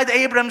going inside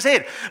Abraham's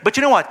head. But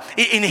you know what?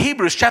 In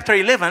Hebrews chapter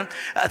 11,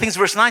 I think it's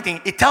verse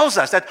 19, it tells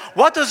us that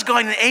what was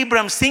going in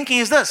Abraham's thinking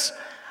is this.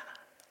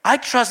 I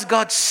trust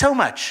God so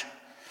much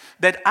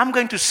that I'm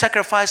going to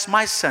sacrifice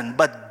my son,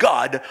 but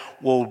God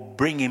will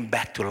bring him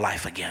back to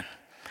life again.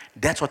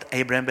 That's what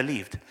Abraham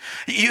believed.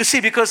 You see,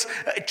 because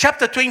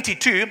chapter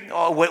 22,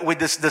 where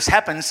this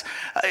happens,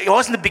 it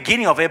wasn't the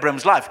beginning of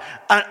Abraham's life.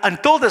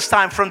 Until this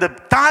time, from the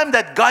time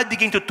that God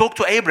began to talk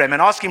to Abraham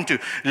and ask him to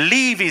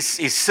leave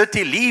his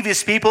city, leave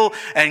his people,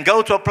 and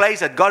go to a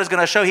place that God is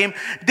going to show him,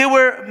 there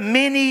were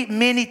many,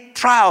 many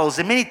trials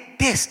and many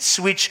tests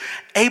which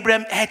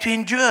Abraham had to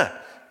endure.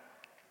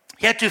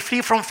 He had to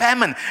flee from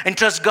famine and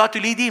trust God to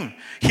lead him.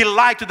 He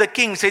lied to the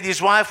king, said his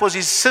wife was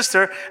his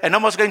sister, and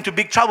almost got into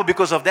big trouble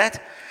because of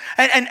that.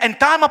 And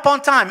time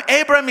upon time,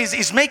 Abram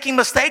is making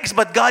mistakes,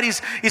 but God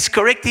is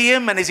correcting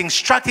him and is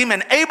instructing him.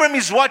 And Abram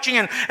is watching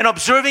and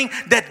observing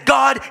that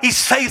God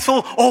is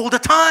faithful all the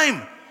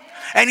time.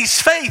 And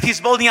his faith is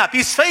building up.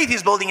 His faith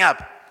is building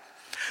up.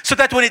 So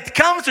that when it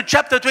comes to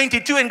chapter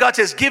 22 and God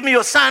says, give me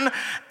your son,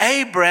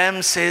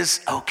 Abram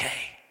says,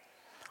 okay,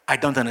 I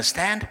don't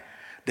understand.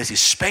 This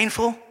is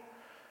painful,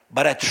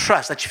 but I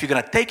trust that if you're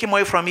going to take him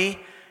away from me,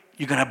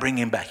 you're going to bring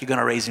him back. You're going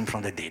to raise him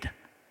from the dead.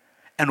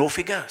 And off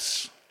he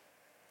goes.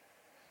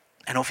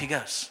 And off he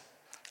goes.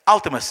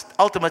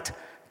 Ultimate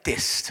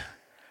test.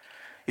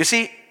 You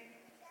see,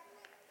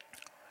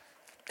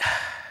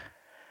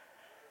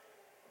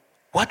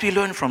 what we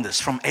learn from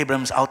this, from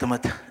Abram's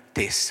ultimate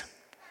test.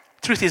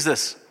 Truth is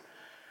this.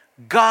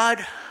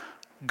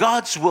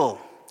 God's will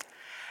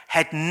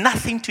had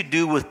nothing to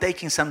do with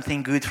taking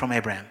something good from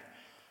Abraham.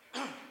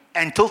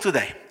 Until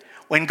today.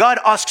 When God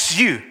asks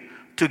you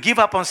to give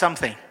up on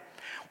something,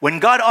 when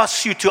God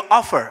asks you to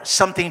offer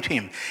something to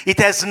him, it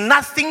has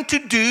nothing to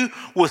do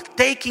with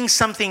taking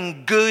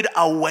something good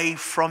away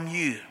from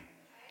you.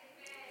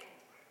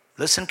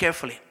 Listen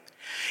carefully.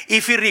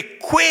 If he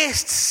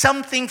requests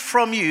something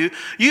from you,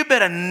 you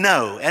better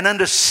know and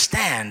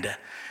understand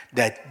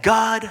that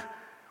God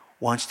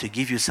wants to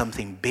give you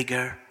something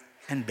bigger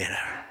and better.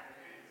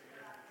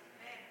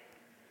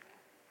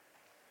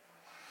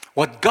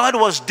 What God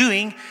was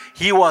doing,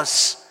 he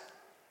was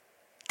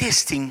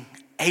testing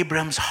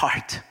Abram's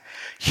heart.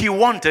 He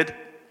wanted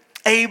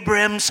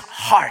Abram's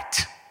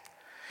heart.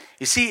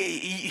 You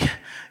see,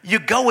 you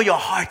go where your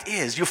heart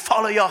is. You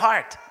follow your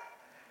heart.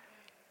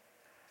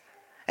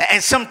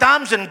 And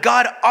sometimes when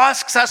God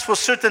asks us for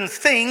certain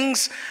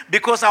things,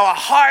 because our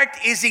heart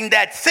is in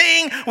that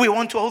thing, we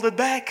want to hold it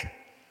back.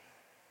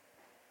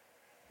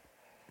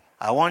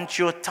 I want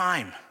your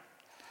time.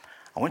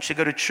 I want you to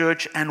go to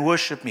church and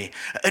worship me.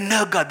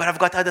 No, God, but I've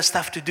got other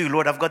stuff to do.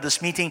 Lord, I've got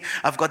this meeting.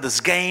 I've got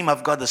this game.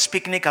 I've got this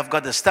picnic. I've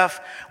got this stuff.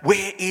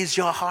 Where is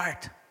your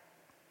heart?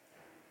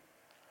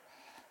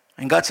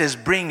 And God says,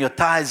 bring your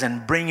tithes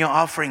and bring your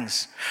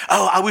offerings.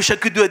 Oh, I wish I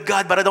could do it,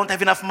 God, but I don't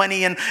have enough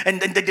money and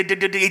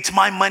it's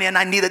my money and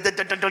I need it.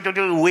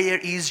 Where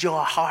is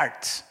your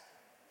heart?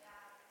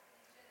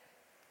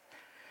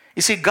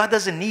 You see, God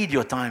doesn't need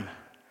your time.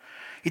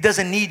 He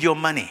doesn't need your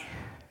money.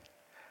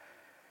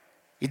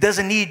 He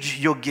doesn't need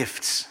your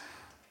gifts.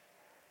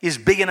 He's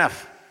big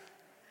enough.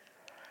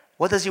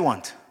 What does he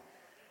want?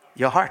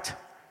 Your heart.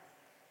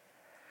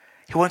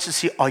 He wants to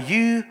see, are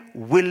you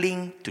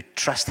willing to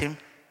trust him?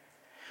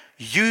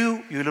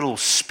 You little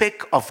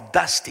speck of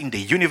dust in the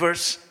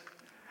universe.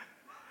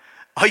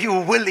 Are you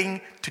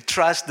willing to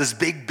trust this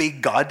big,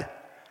 big God?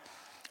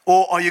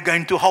 Or are you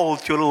going to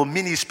hold your little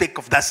mini speck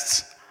of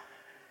dust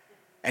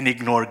and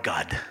ignore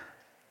God?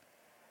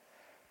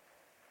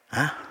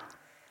 Huh?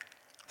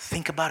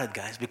 Think about it,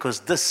 guys,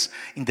 because this,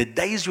 in the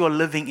days you are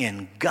living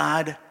in,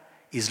 God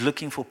is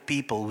looking for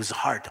people whose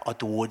heart are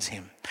towards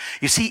him.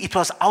 You see, it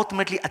was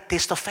ultimately a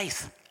test of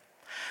faith.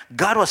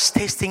 God was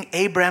testing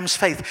Abraham's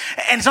faith.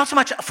 And it's not so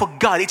much for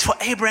God, it's for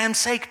Abraham's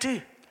sake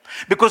too.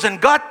 Because when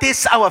God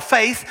tests our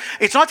faith,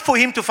 it's not for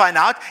him to find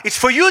out, it's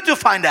for you to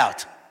find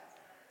out.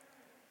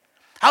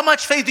 How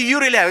much faith do you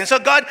really have? And so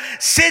God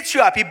sets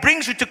you up. He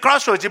brings you to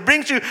crossroads. He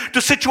brings you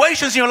to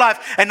situations in your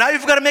life. And now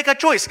you've got to make a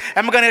choice.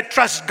 Am I going to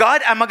trust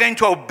God? Am I going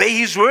to obey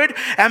his word?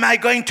 Am I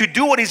going to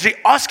do what he's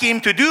asking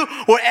him to do?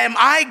 Or am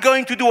I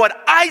going to do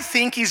what I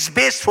think is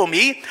best for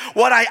me?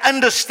 What I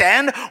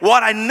understand?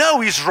 What I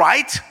know is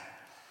right?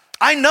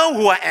 I know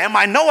who I am.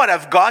 I know what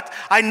I've got.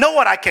 I know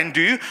what I can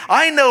do.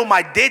 I know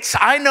my debts.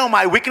 I know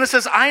my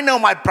weaknesses. I know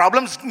my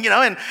problems,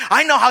 and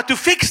I know how to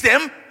fix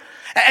them.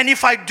 And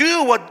if I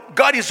do what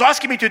God is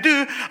asking me to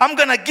do, I'm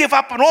going to give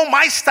up on all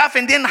my stuff.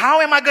 And then how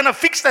am I going to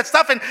fix that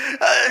stuff? And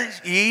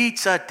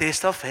it's a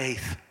test of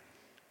faith.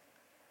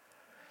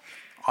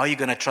 Are you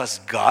going to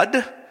trust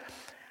God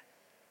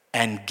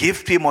and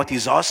give to him what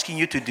he's asking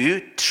you to do,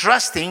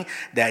 trusting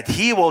that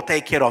he will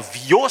take care of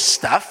your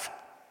stuff?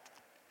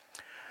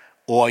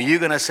 Or are you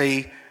going to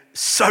say,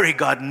 sorry,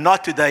 God,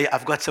 not today.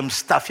 I've got some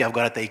stuff here I've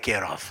got to take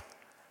care of.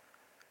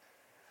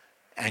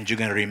 And you're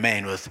going to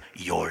remain with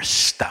your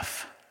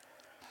stuff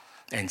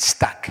and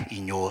stuck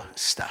in your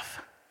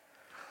stuff.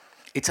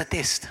 It's a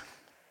test.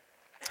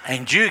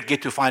 And you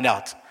get to find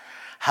out,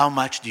 how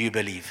much do you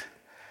believe?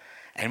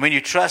 And when you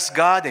trust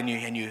God and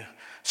you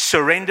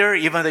surrender,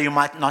 even though you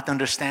might not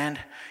understand,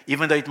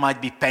 even though it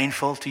might be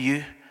painful to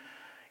you,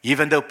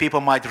 even though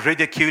people might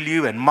ridicule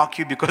you and mock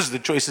you because of the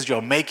choices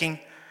you're making,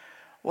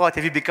 what,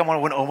 have you become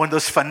one of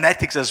those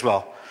fanatics as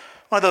well?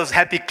 One of those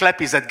happy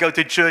clappies that go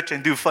to church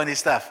and do funny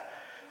stuff.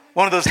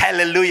 One of those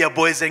hallelujah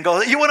boys and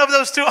girls. You one of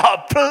those too? Oh,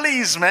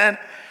 please, man.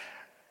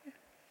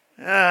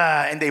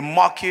 And they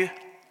mock you.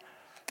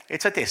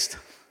 It's a test.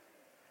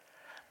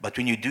 But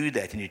when you do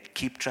that and you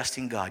keep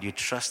trusting God, you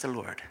trust the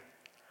Lord,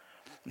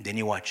 then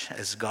you watch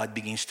as God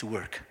begins to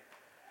work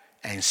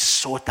and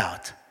sort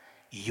out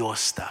your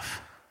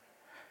stuff.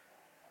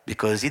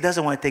 Because he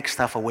doesn't want to take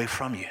stuff away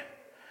from you.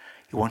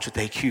 He wants to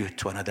take you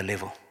to another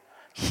level.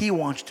 He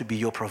wants to be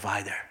your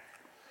provider.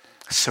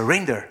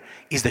 Surrender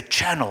is the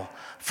channel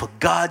for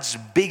God's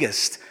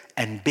biggest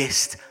and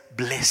best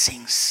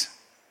blessings.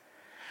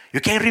 You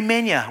can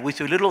remain here with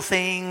your little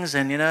things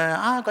and,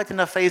 I've got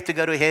enough faith to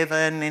go to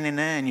heaven,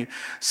 and you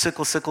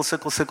circle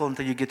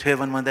until you get to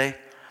heaven one day.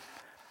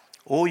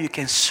 Or you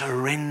can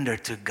surrender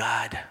to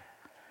God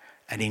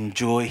and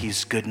enjoy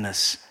His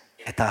goodness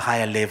at a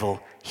higher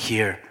level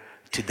here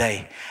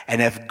today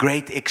and have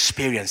great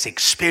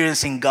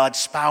experiencing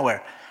God's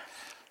power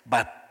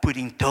by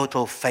putting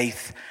total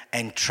faith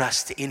and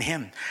trust in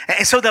Him.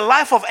 And so the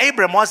life of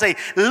Abraham was a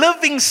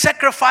living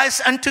sacrifice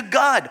unto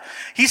God.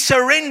 He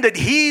surrendered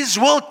his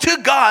will to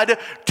God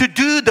to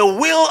do the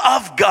will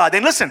of God.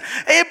 And listen,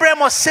 Abraham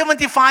was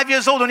 75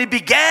 years old when he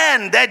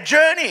began that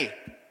journey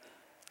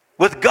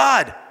with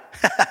God.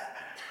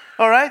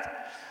 All right?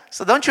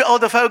 So don't you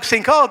older folks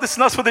think, this is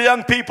not for the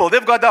young people.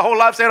 They've got their whole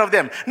lives ahead of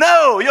them.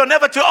 No, you're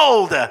never too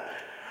old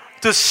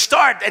to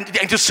start and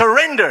to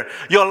surrender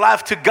your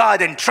life to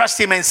God and trust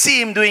Him and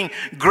see Him doing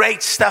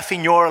great stuff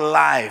in your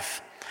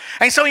life.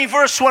 And so in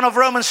verse 1 of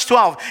Romans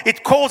 12,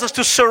 it calls us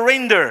to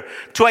surrender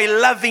to a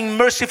loving,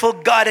 merciful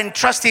God and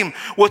trust Him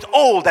with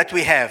all that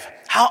we have.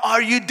 How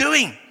are you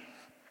doing?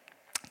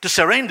 To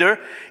surrender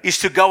is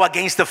to go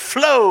against the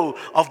flow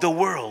of the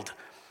world.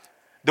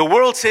 The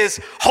world says,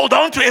 hold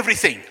on to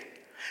everything.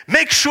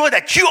 Make sure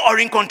that you are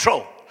in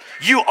control.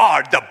 You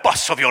are the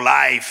boss of your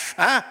life.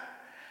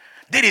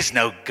 There is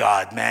no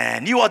God,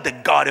 man. You are the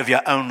God of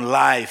your own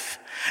life.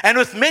 And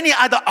with many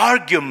other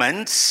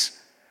arguments,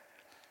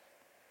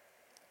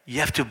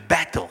 you have to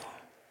battle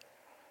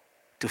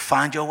to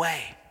find your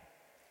way.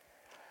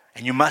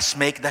 And you must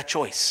make that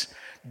choice.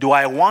 Do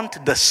I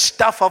want the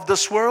stuff of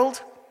this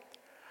world?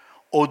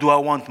 Or do I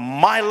want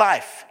my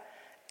life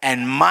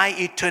and my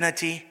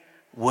eternity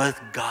with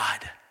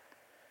God?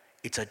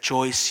 It's a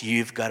choice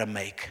you've got to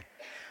make.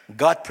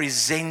 God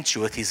presents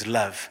you with His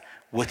love,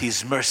 with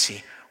His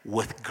mercy,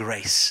 with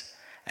grace,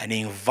 and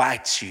He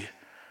invites you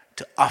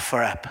to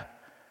offer up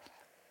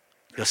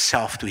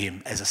yourself to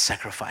Him as a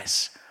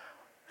sacrifice.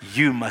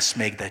 You must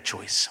make that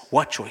choice.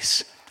 What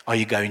choice are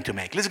you going to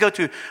make? Let's go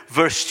to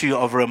verse 2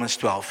 of Romans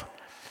 12.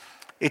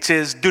 It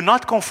says, do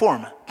not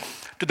conform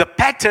to the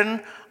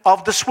pattern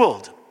of this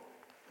world.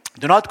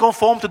 Do not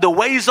conform to the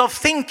ways of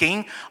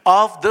thinking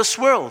of this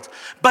world,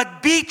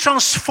 but be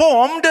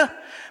transformed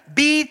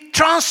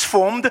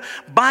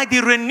by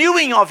the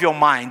renewing of your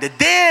mind.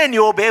 Then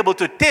you'll be able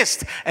to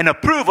test and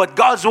approve what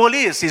God's will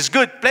is, His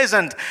good,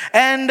 pleasant,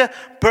 and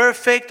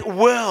perfect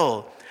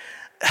will.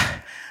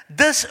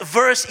 This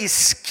verse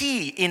is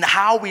key in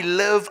how we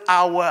live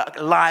our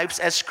lives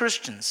as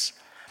Christians.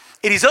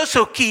 It is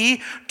also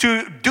key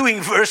to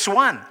doing verse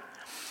 1.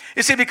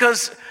 You see,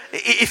 because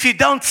if you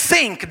don't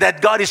think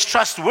that God is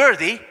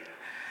trustworthy,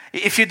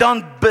 if you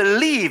don't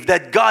believe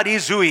that God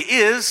is who He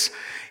is,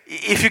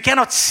 if you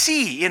cannot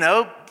see,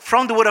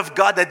 from the Word of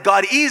God that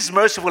God is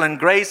merciful and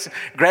great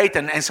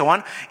and so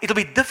on, it'll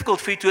be difficult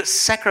for you to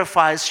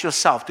sacrifice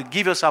yourself, to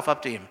give yourself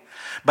up to Him.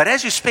 But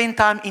as you spend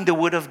time in the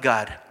Word of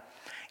God,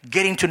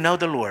 getting to know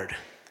the Lord,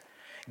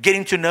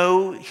 getting to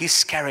know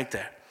His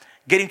character,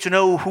 getting to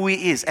know who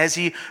He is as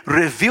He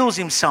reveals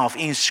Himself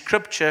in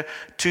Scripture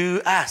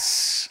to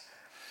us,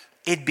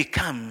 it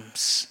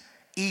becomes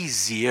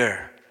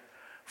easier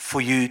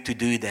for you to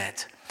do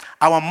that.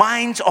 Our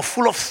minds are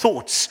full of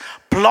thoughts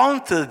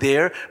planted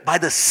there by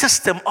the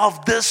system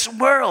of this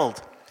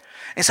world.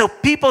 And so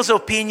people's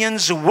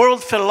opinions,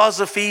 world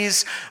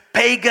philosophies,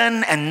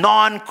 pagan and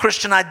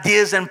non-Christian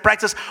ideas and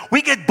practice,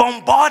 we get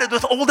bombarded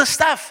with all this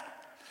stuff.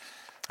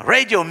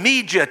 Radio,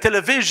 media,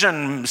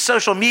 television,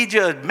 social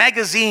media,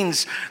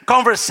 magazines,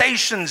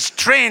 conversations,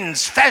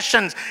 trends,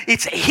 fashions.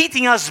 It's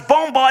hitting us,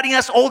 bombarding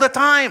us all the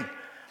time.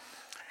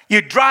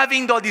 You're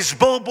driving, there are these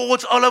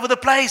billboards all over the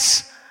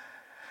place.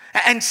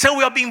 And so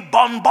we are being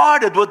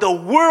bombarded with the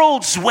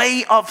world's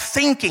way of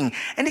thinking.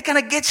 And it kind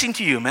of gets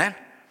into you, man.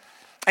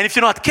 And if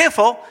you're not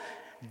careful,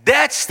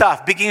 that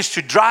stuff begins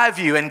to drive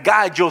you and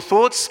guide your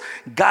thoughts,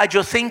 guide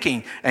your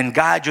thinking, and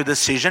guide your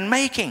decision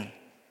making.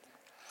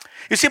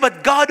 You see,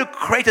 but God who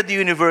created the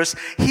universe,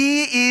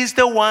 He is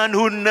the one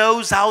who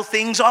knows how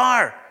things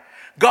are.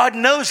 God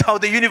knows how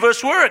the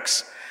universe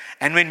works.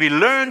 And when we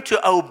learn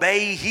to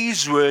obey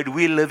His word,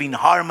 we live in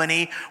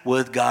harmony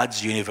with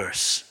God's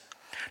universe.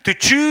 To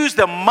choose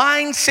the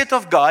mindset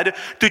of God,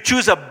 to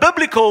choose a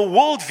biblical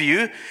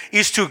worldview,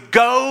 is to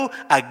go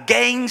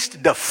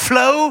against the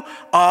flow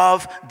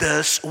of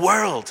this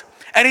world.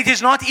 And it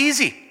is not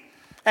easy.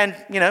 And,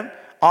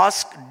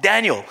 ask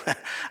Daniel.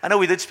 I know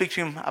we did speak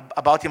to him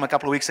about him a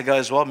couple of weeks ago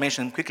as well,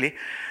 mention him quickly.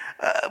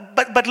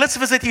 But let's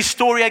visit his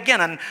story again.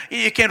 And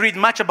you can read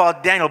much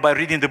about Daniel by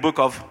reading the book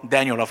of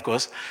Daniel, of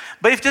course.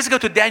 But if you just go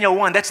to Daniel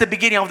 1, that's the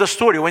beginning of the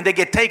story, when they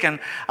get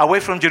taken away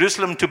from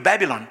Jerusalem to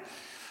Babylon.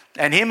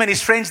 And him and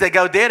his friends, they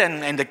go there,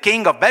 and the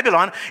king of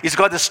Babylon has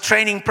got this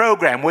training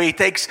program where he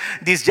takes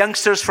these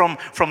youngsters from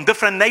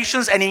different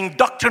nations and he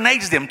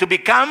indoctrinates them to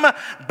become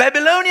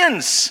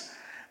Babylonians.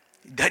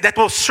 that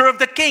will serve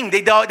the king.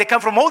 They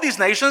come from all these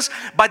nations,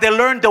 but they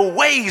learn the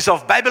ways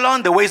of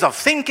Babylon, the ways of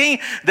thinking,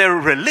 their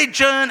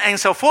religion, and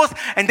so forth.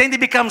 And then they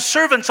become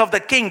servants of the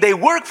king. They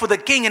work for the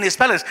king in his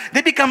palace.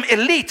 They become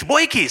elite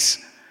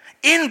boykis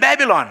in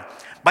Babylon,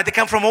 but they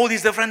come from all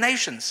these different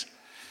nations.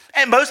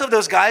 And most of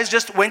those guys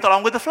just went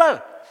along with the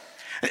flow.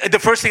 The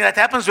first thing that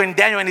happens when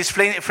Daniel and his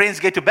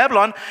friends get to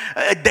Babylon,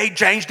 they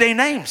change their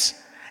names.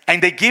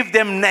 And they give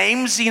them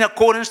names in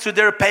accordance to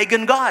their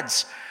pagan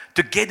gods,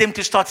 to get them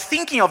to start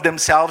thinking of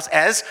themselves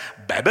as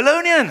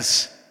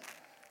Babylonians.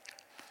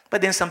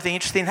 But then something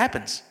interesting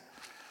happens.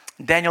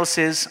 Daniel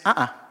says,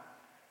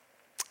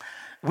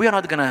 we are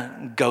not going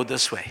to go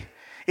this way.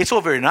 It's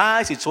all very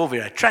nice, it's all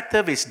very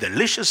attractive, it's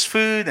delicious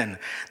food and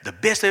the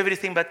best of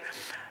everything, but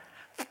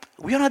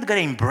we are not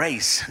going to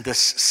embrace this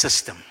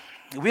system.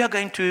 We are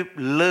going to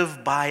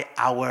live by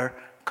our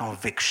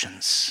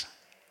convictions.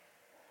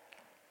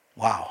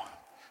 Wow.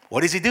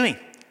 What is he doing?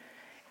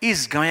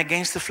 He's going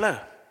against the flow.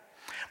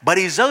 But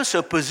he's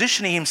also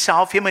positioning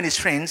himself, him and his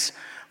friends,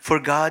 for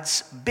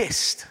God's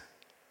best.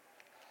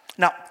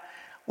 Now,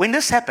 when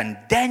this happened,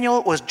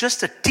 Daniel was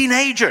just a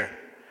teenager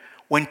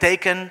when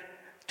taken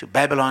to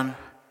Babylon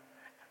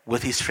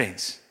with his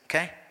friends.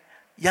 Okay?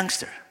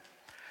 Youngster.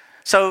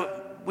 So,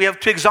 we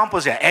have two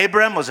examples here.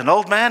 Abraham was an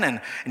old man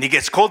and he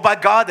gets called by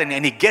God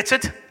and he gets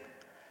it.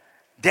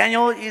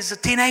 Daniel is a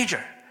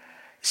teenager.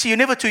 See, you're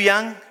never too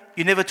young,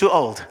 you're never too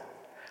old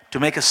to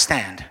make a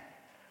stand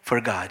for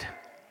God.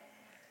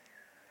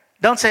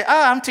 Don't say,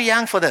 I'm too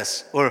young for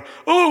this. Or,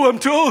 I'm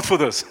too old for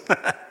this.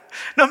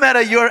 No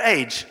matter your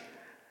age,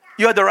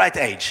 you're the right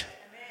age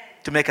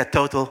to make a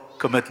total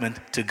commitment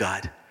to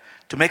God.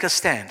 To make a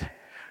stand.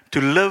 To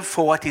live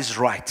for what is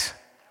right.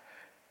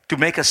 To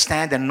make a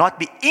stand and not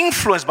be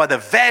influenced by the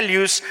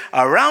values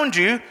around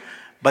you,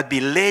 but be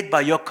led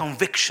by your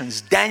convictions.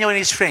 Daniel and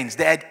his friends,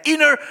 they had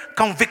inner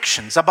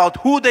convictions about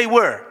who they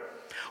were,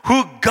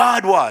 who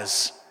God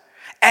was,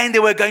 and they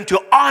were going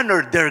to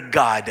honor their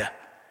God.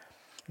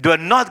 They were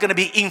not going to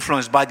be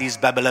influenced by these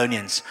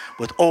Babylonians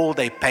with all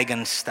their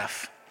pagan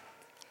stuff.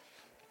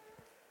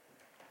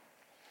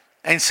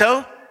 And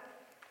so,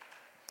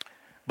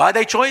 by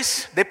their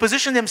choice, they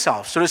positioned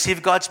themselves to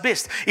receive God's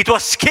best. It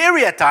was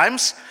scary at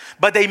times,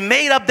 but they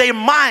made up their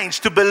minds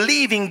to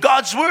believe in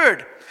God's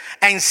word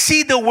and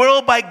see the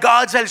world by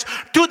God's values,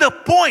 to the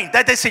point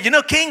that they said,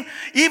 King,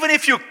 even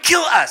if you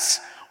kill us,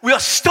 we are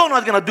still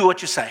not going to do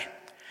what you say.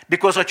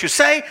 Because what you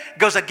say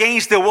goes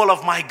against the will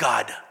of my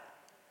God.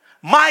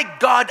 My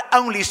God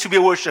only is to be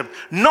worshipped.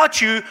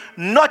 Not you,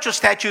 not your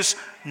statues,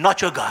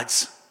 not your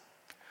gods.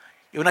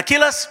 You want to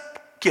kill us?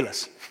 Kill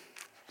us.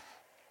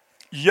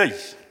 Yay.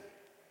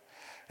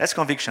 That's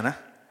conviction, huh?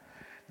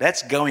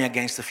 That's going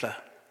against the flow.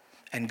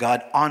 And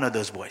God honored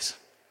those boys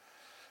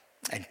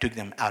and took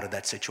them out of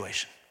that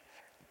situation.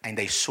 And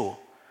they saw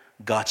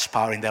God's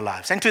power in their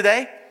lives. And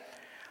today,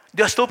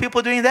 there are still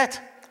people doing that.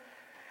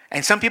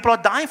 And some people are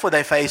dying for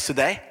their faith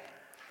today,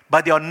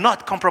 but they are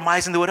not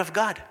compromising the word of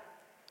God.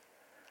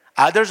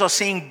 Others are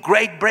seeing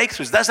great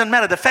breakthroughs. Doesn't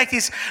matter. The fact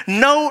is,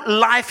 no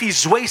life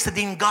is wasted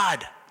in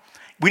God.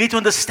 We need to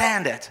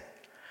understand that.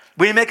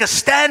 We make a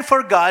stand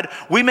for God.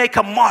 We make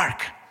a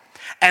mark.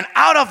 And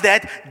out of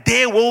that,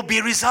 there will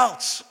be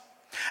results.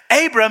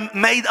 Abram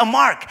made a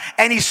mark.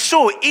 And he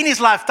saw in his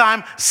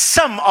lifetime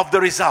some of the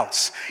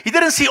results. He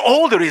didn't see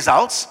all the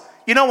results.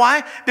 You know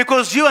why?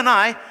 Because you and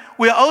I,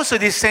 we are also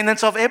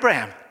descendants of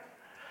Abraham.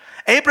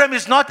 Abraham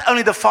is not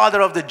only the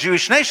father of the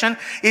Jewish nation,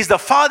 he's the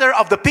father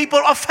of the people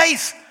of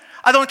faith.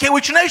 I don't care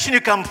which nation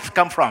you come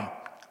from.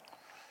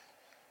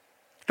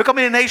 Look how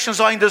many nations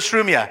are in this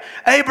room here.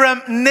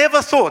 Abraham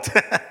never thought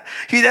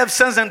he'd have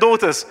sons and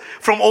daughters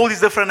from all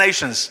these different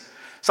nations.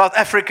 South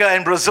Africa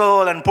and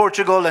Brazil and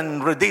Portugal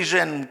and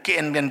Rhodesia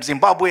and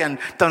Zimbabwe and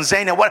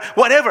Tanzania,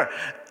 whatever.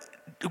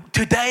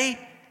 Today,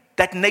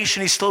 that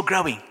nation is still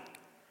growing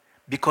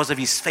because of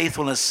his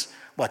faithfulness,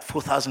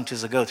 4,000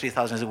 years ago,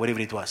 3,000 years ago, whatever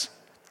it was.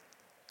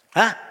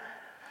 Huh?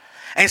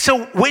 And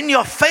so when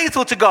you're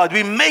faithful to God,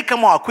 we make a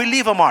mark, we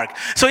leave a mark.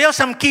 So here are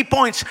some key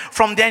points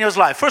from Daniel's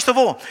life. First of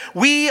all,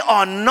 we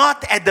are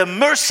not at the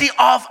mercy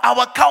of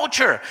our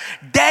culture.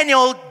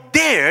 Daniel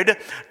dared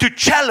to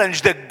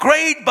challenge the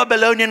great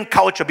Babylonian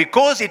culture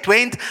because it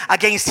went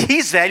against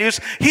his values,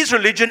 his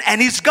religion, and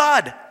his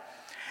God.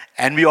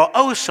 And we are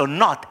also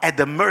not at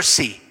the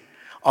mercy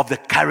of the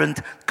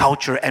current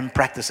culture and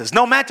practices.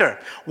 No matter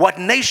what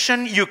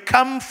nation you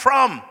come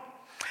from,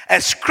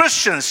 as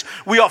Christians,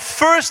 we are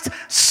first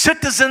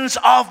citizens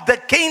of the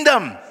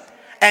kingdom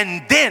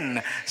and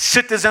then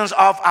citizens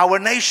of our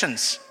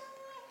nations.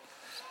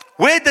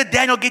 Where did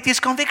Daniel get his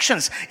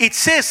convictions? It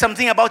says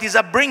something about his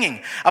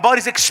upbringing, about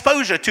his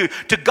exposure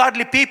to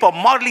godly people,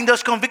 modeling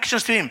those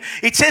convictions to him.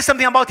 It says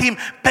something about him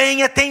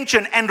paying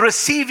attention and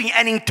receiving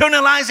and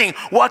internalizing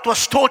what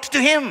was taught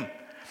to him.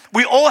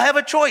 We all have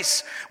a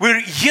choice.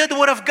 We hear the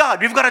word of God.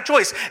 We've got a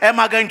choice. Am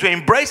I going to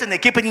embrace and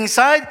keep it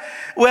inside?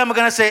 Or am I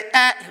going to say,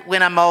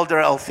 when I'm older,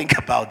 I'll think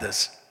about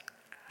this?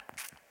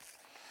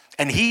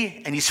 And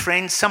he and his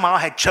friends somehow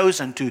had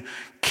chosen to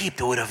keep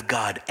the word of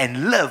God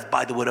and live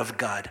by the word of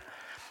God.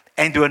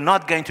 And they were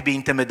not going to be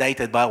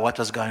intimidated by what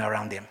was going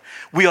around them.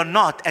 We are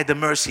not at the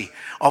mercy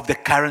of the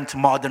current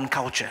modern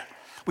culture.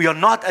 We are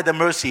not at the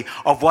mercy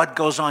of what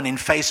goes on in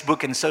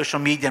Facebook and social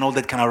media and all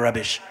that kind of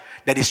rubbish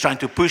that is trying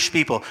to push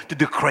people to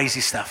do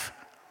crazy stuff.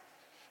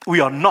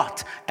 We are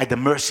not at the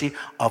mercy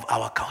of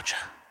our culture.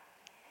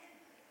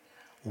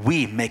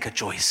 We make a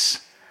choice.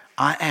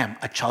 I am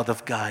a child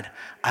of God.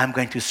 I'm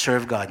going to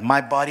serve God.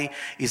 My body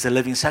is a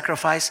living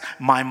sacrifice.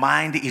 My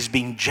mind is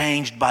being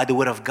changed by the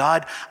word of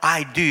God.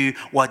 I do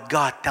what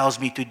God tells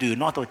me to do,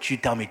 not what you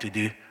tell me to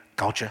do,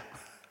 culture.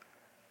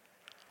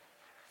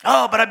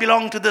 Oh, but I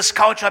belong to this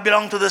culture. I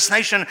belong to this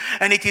nation.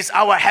 And it is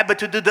our habit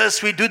to do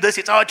this. We do this.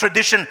 It's our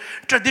tradition.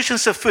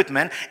 Tradition's afoot,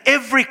 man.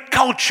 Every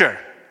culture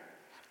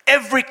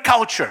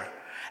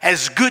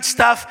has good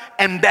stuff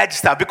and bad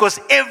stuff because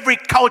every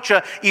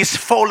culture is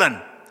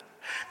fallen.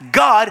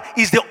 God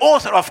is the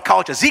author of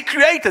cultures. He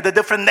created the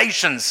different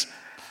nations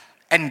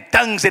and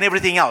tongues and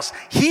everything else.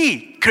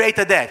 He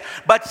created that.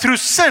 But through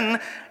sin,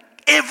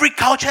 every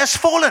culture has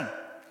fallen.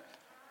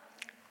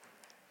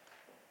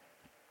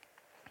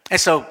 And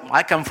so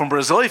I come from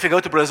Brazil. If you go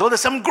to Brazil, there's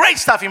some great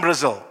stuff in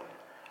Brazil.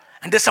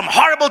 And there's some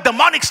horrible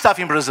demonic stuff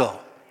in Brazil.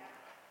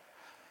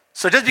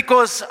 So just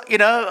because,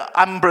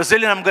 I'm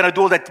Brazilian, I'm going to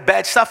do all that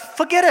bad stuff,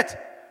 forget it.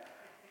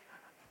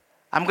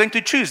 I'm going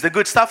to choose the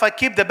good stuff. I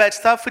keep the bad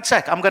stuff. It's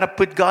like I'm going to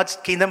put God's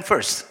kingdom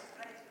first.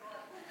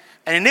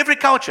 And in every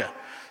culture,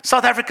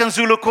 South African,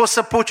 Zulu,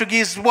 Xhosa,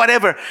 Portuguese,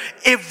 whatever,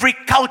 every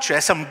culture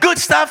has some good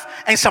stuff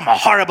and some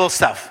horrible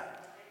stuff.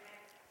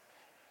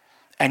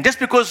 And just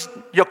because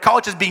your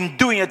culture has been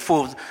doing it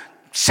for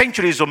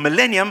centuries or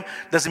millennium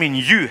doesn't mean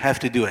you have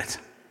to do it.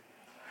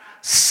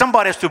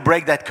 Somebody has to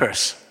break that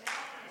curse.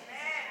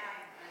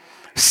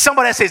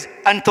 Somebody says,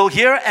 until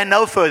here and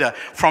no further.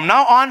 From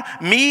now on,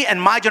 me and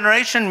my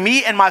generation,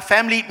 me and my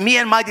family, me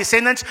and my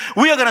descendants,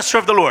 we are going to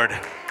serve the Lord.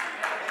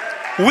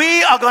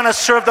 We are going to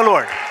serve the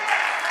Lord.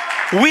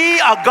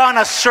 We are going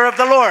to serve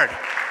the Lord.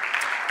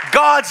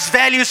 God's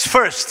values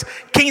first.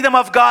 Kingdom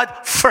of God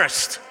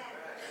first.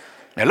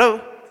 Hello?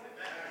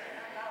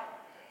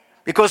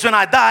 Because when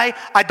I die,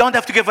 I don't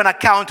have to give an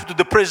account to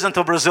the president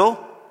of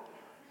Brazil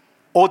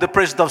or the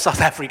president of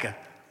South Africa.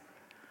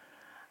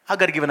 I've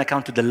got to give an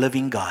account to the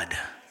living God.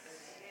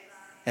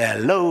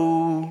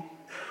 Hello.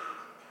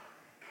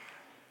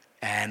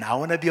 And I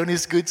want to be on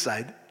his good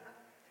side.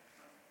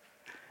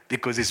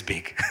 Because he's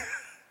big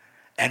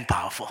and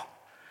powerful.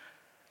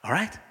 All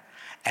right?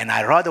 And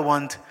I rather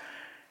want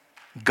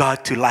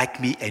God to like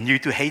me and you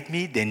to hate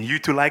me than you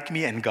to like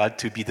me and God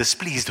to be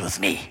displeased with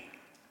me.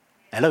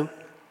 Hello?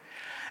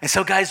 And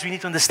so guys, we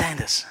need to understand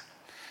this.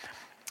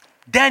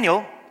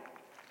 Daniel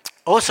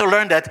also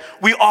learned that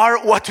we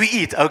are what we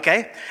eat,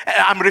 okay?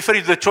 I'm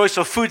referring to the choice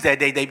of food there.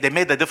 They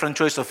made a different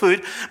choice of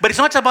food. But it's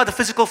not about the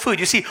physical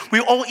food. You see, we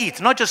all eat,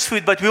 not just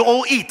food, but we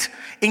all eat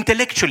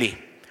intellectually.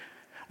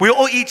 We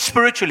all eat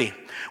spiritually.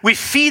 We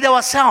feed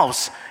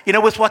ourselves,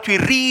 with what we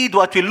read,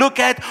 what we look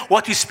at,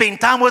 what we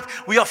spend time with.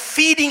 We are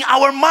feeding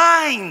our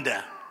mind.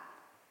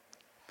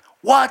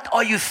 What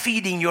are you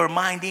feeding your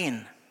mind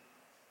in?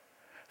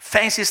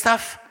 Fancy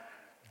stuff?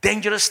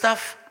 Dangerous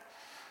stuff?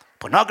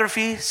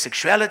 Pornography?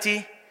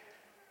 Sexuality?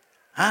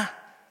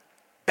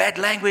 Bad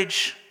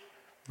language,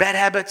 bad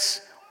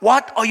habits.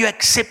 What are you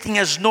accepting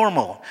as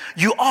normal?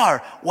 You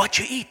are what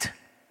you eat.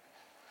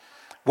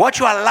 What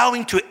you are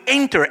allowing to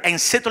enter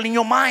and settle in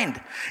your mind.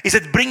 Is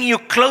it bringing you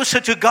closer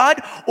to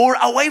God or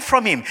away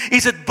from Him?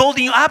 Is it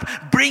building you up,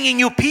 bringing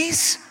you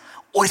peace?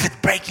 Or is it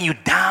breaking you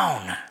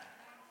down?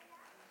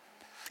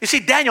 You see,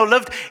 Daniel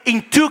lived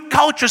in two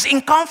cultures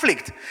in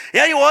conflict.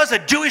 Here he was, a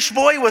Jewish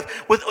boy with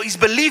his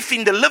belief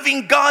in the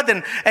living God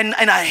and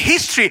a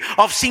history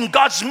of seeing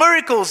God's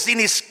miracles in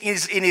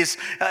his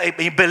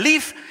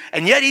belief.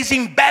 And yet he's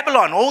in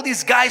Babylon. All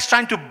these guys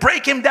trying to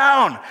break him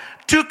down.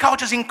 Two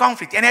cultures in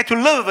conflict. And he had to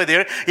live over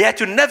there. He had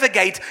to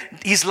navigate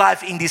his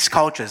life in these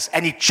cultures.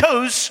 And he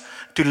chose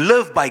to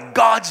live by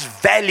God's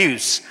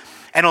values.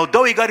 And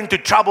although he got into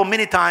trouble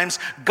many times,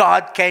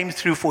 God came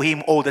through for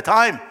him all the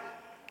time.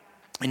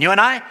 And you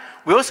and I,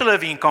 we also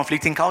live in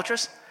conflicting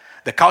cultures.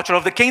 The culture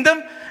of the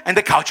kingdom and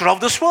the culture of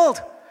this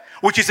world,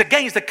 which is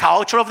against the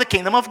culture of the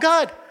kingdom of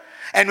God.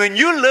 And when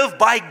you live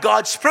by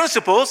God's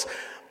principles,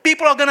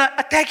 people are going to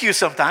attack you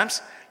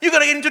sometimes. You're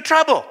going to get into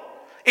trouble.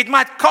 It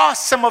might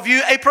cost some of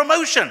you a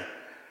promotion.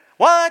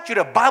 What? You're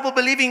a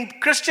Bible-believing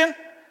Christian?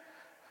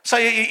 So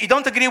you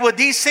don't agree with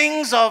these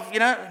things of,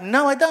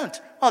 no, I don't.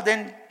 Well,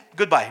 then,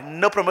 goodbye.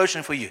 No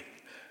promotion for you.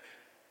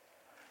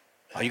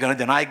 Are you going to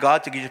deny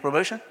God to give you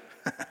promotion?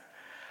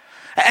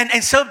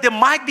 And so there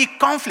might be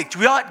conflict.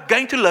 We are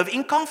going to live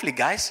in conflict,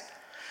 guys.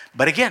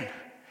 But again,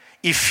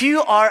 if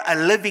you are a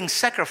living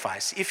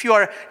sacrifice, if you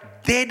are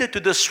dead to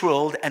this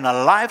world and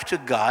alive to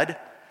God,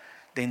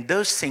 then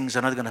those things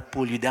are not going to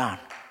pull you down.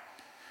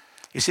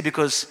 You see,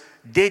 because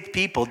dead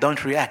people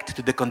don't react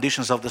to the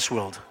conditions of this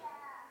world.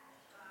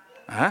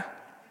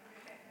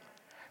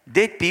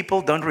 Dead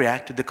people don't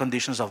react to the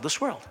conditions of this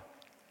world.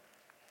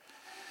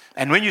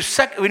 And when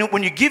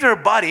you give your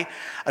body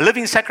a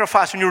living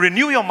sacrifice, when you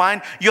renew your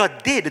mind, you are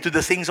dead to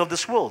the things of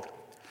this world.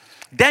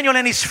 Daniel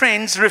and his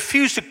friends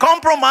refused to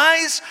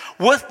compromise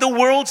with the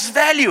world's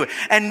value.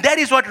 And that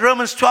is what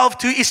Romans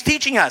 12:2 is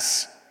teaching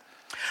us.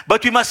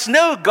 But we must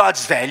know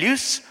God's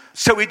values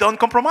so we don't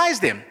compromise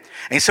them.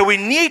 And so we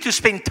need to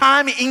spend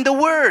time in the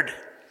Word.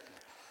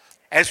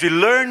 As we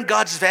learn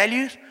God's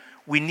values,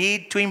 we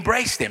need to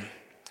embrace them.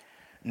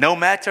 No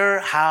matter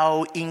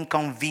how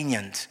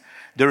inconvenient,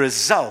 the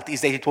result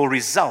is that it will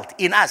result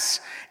in us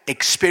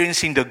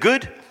experiencing the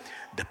good,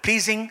 the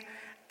pleasing,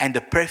 and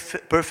the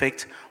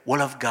perfect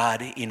will of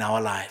God in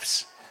our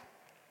lives.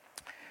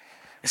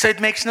 So it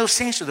makes no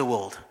sense to the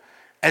world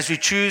as we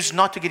choose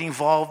not to get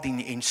involved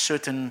in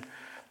certain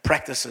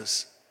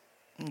practices,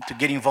 to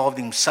get involved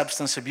in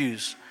substance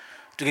abuse,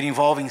 to get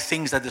involved in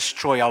things that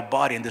destroy our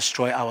body and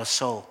destroy our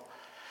soul.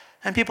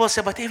 And people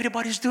say, but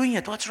everybody's doing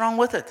it. What's wrong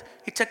with it?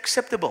 It's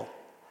acceptable.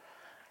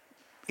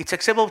 It's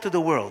acceptable to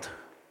the world.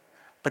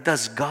 But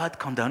does God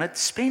condone it?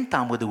 Spend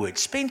time with the Word.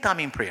 Spend time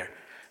in prayer.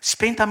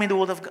 Spend time in the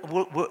Word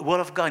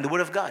of God, in the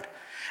Word of God.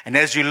 And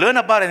as you learn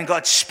about it and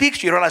God speaks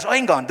to you, you realize, oh,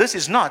 hang on, this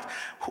is not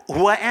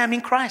who I am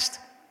in Christ.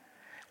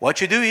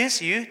 What you do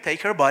is you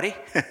take your body,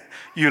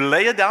 you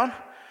lay it down,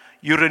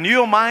 you renew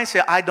your mind,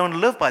 say, I don't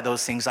live by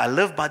those things. I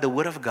live by the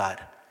Word of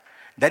God.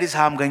 That is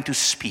how I'm going to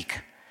speak.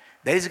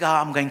 That is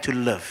how I'm going to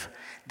live.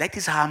 That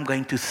is how I'm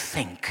going to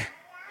think.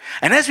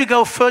 And as we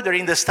go further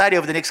in the study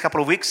over the next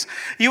couple of weeks,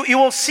 you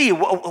will see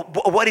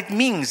what it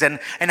means and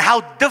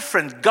how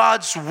different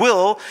God's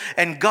will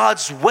and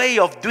God's way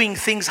of doing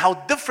things, how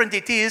different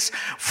it is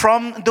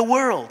from the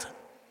world.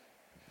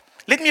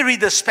 Let me read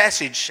this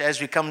passage as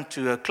we come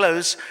to a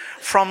close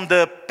from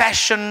the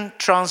Passion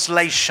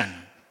Translation.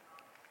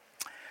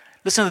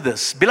 Listen to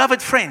this.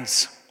 Beloved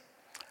friends,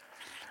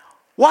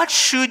 what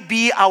should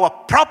be our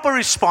proper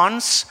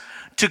response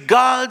to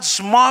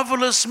God's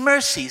marvelous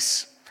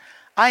mercies?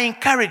 I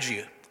encourage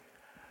you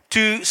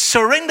to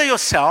surrender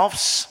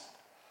yourselves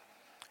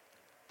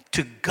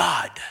to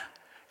God,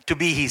 to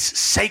be His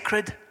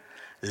sacred,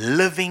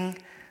 living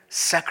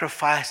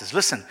sacrifices.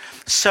 Listen,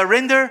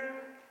 surrender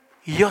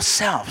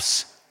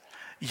yourselves.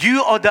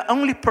 You are the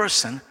only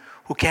person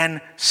who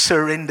can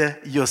surrender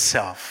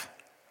yourself.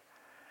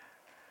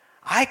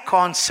 I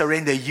can't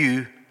surrender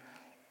you,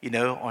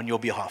 on your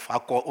behalf.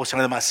 Or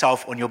surrender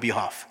myself on your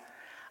behalf.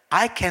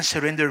 I can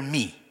surrender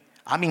me.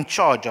 I'm in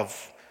charge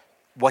of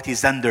what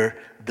is under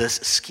this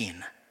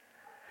skin.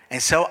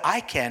 And so I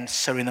can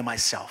surrender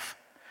myself.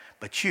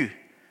 But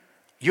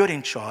you're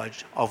in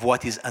charge of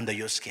what is under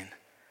your skin.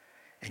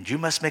 And you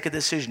must make a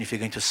decision if you're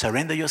going to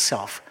surrender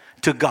yourself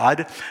to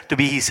God to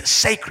be His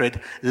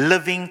sacred,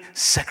 living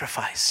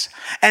sacrifice.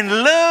 And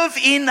live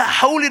in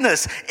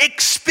holiness,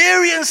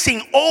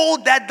 experiencing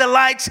all that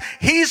delights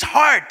His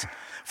heart.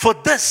 For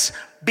this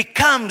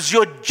becomes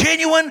your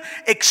genuine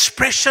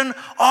expression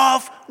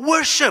of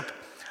worship.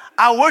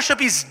 Our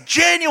worship is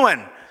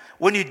genuine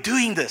when you're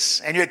doing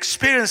this and you're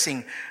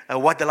experiencing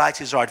what delights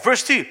His heart.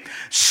 Verse 2,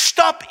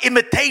 stop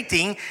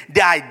imitating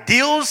the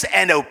ideals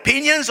and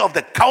opinions of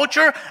the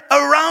culture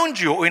around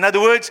you. In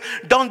other words,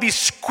 don't be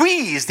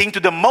squeezed into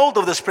the mold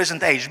of this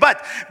present age,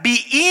 but be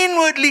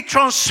inwardly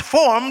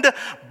transformed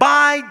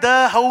by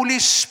the Holy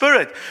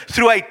Spirit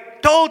through a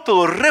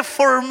total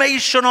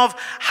reformation of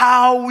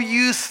how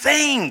you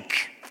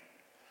think.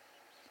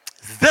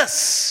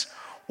 This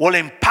will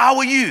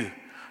empower you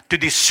to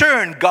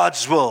discern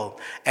God's will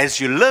as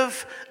you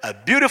live a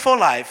beautiful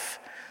life,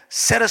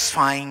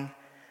 satisfying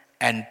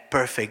and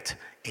perfect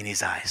in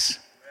His eyes.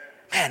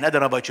 Man, I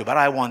don't know about you, but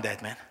I want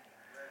that, man.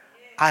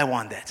 I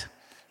want that.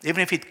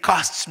 Even if it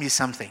costs me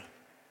something.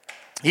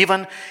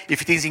 Even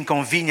if it is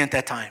inconvenient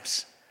at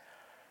times.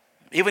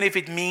 Even if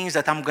it means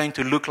that I'm going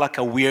to look like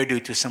a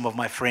weirdo to some of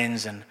my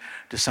friends and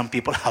to some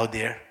people out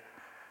there.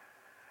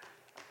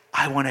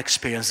 I want to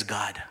experience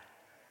God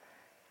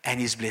and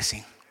His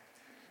blessing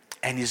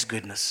and His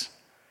goodness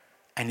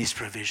and His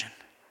provision.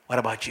 What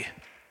about you?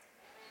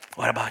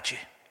 What about you?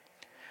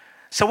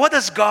 So what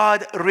does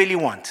God really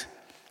want?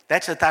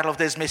 That's the title of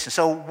this message.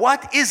 So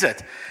what is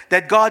it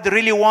that God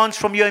really wants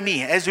from you and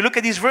me? As we look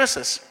at these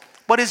verses,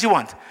 what does He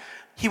want?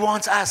 He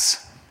wants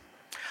us.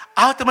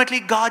 Ultimately,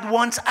 God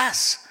wants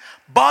us.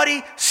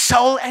 Body,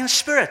 soul, and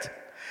spirit.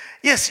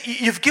 Yes,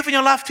 you've given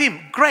your life to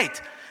Him.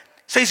 Great.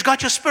 So He's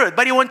got your spirit,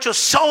 but He wants your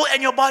soul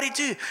and your body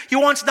too. He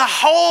wants the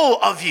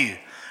whole of you,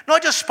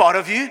 not just part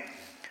of you.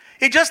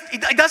 He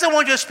doesn't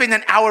want you to spend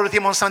an hour with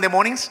Him on Sunday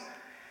mornings.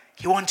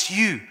 He wants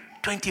you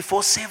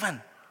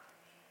 24/7.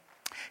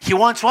 He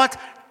wants what?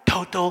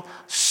 Total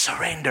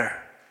surrender.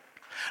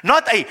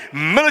 Not a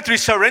military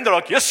surrender,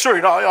 like, yes,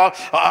 sir,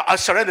 I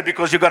surrender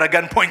because you got a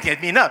gun pointing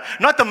at me. No,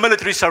 not a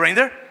military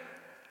surrender,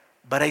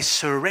 but a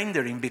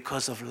surrendering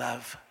because of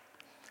love.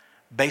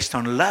 Based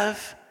on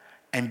love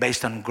and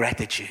based on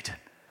gratitude.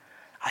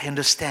 I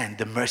understand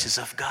the mercies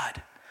of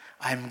God.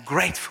 I'm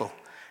grateful,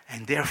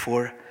 and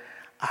therefore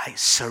I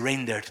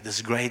surrender to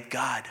this great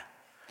God.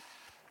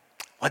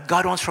 What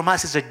God wants from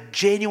us is a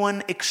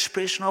genuine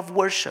expression of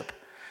worship,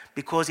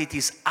 because it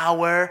is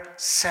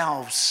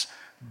ourselves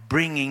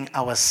bringing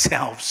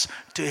ourselves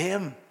to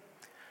Him.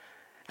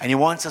 And He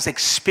wants us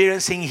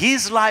experiencing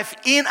His life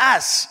in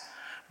us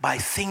by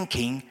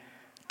thinking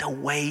the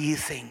way He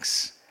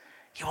thinks.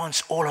 He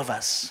wants all of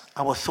us,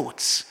 our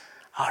thoughts,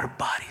 our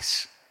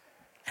bodies,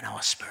 and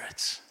our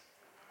spirits.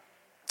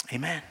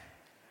 Amen.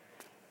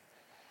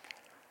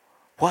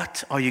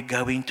 What are you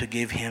going to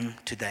give Him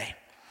today?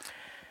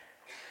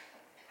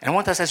 And I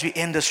want us, as we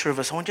end the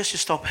service, I want us to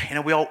stop.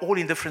 We are all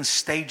in different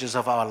stages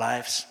of our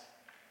lives.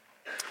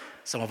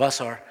 Some of us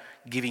are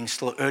giving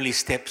still early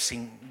steps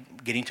in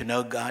getting to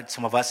know God.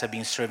 Some of us have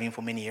been serving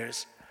for many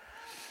years.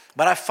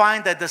 But I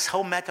find that this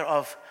whole matter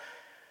of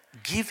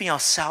giving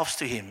ourselves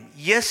to Him,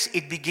 yes,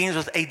 it begins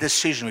with a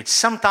decision. It's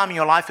sometime in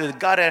your life that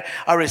God,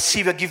 I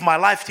receive, I give my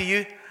life to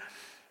you.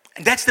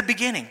 And that's the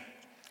beginning.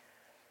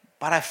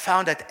 But I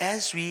found that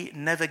as we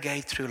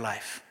navigate through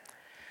life,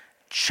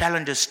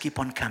 challenges keep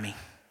on coming.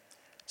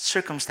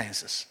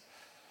 Circumstances,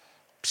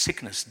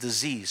 sickness,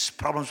 disease,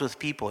 problems with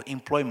people,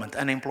 employment,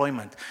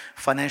 unemployment,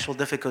 financial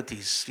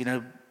difficulties,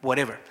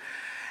 whatever.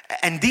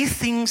 And these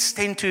things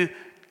tend to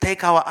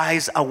take our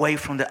eyes away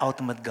from the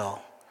ultimate goal.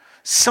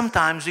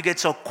 Sometimes we get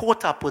so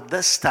caught up with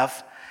this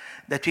stuff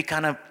that we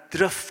kind of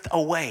drift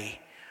away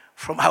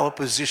from our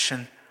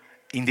position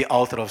in the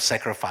altar of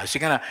sacrifice. You're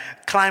going to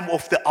climb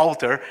off the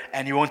altar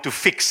and you want to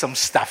fix some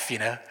stuff,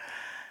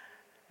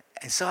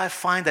 And so I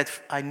find that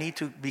I need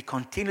to be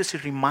continuously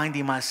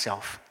reminding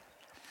myself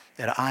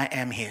that I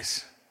am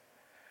His.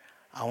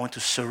 I want to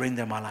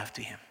surrender my life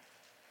to Him.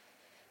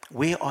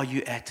 Where are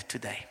you at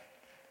today?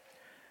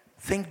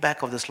 Think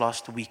back of this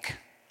last week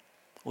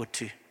or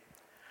two.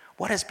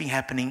 What has been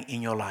happening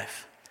in your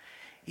life?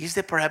 Is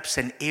there perhaps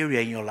an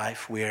area in your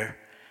life where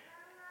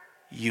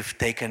you've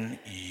taken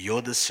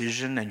your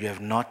decision and you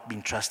have not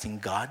been trusting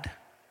God?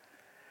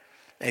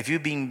 Have you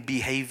been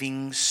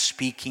behaving,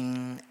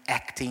 speaking,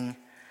 acting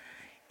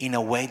in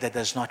a way that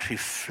does not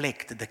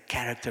reflect the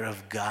character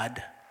of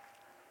God?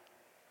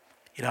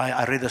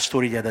 I read a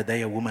story the other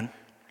day, a woman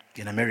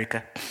in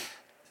America.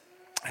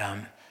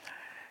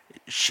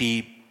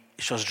 She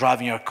was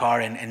driving her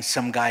car and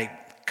some guy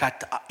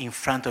cut in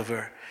front of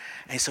her.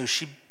 And so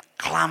she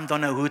climbed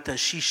on a hooter.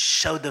 She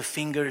showed the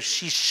finger.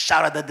 She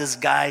shouted at this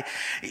guy.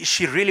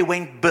 She really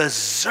went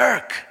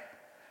berserk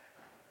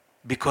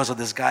because of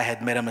this guy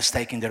had made a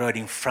mistake in the road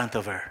in front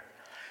of her.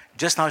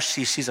 Just now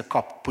she sees a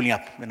cop pulling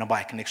up in a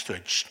bike next to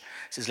her. She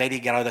says, "Lady,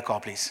 get out of the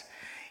car, please."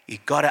 He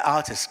got her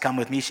out, says, "Come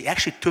with me." She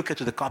actually took her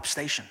to the cop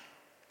station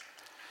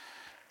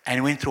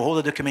and went through all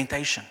the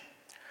documentation.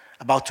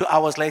 About 2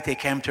 hours later, he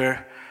came to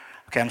her.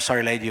 "Okay, I'm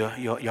sorry, lady,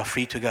 you're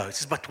free to go." He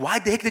says, "But why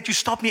the heck did you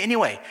stop me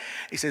anyway?"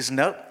 He says,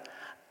 "No,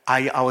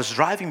 I was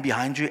driving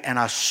behind you and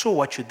I saw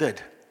what you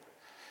did.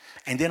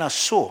 And then I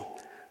saw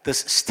this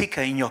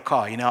sticker in your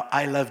car,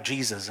 I love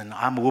Jesus and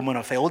I'm a woman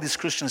of faith, all these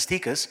Christian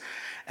stickers.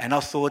 And I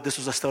thought this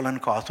was a stolen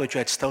car. I thought you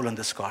had stolen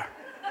this car."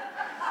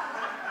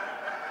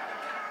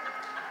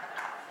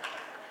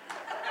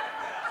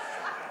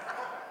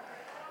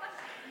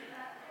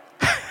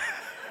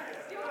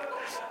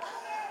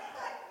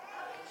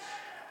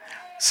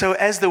 So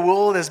as the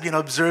world has been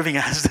observing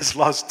us this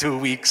last 2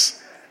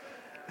 weeks,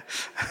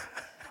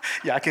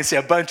 I can see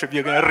a bunch of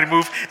you are going to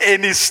remove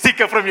any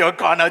sticker from your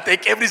car now.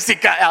 Take every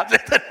sticker out.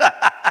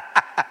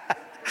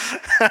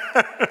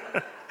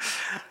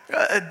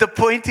 The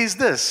point is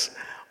this.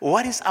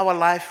 What is our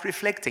life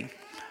reflecting?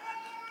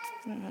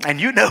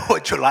 And you know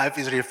what your life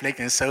is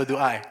reflecting, so do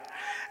I.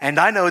 And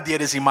I know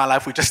there is in my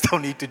life we just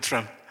don't need to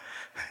trim,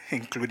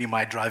 including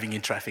my driving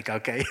in traffic,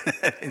 okay?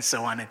 And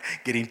so on, and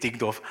getting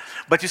ticked off.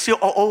 But you see,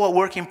 all a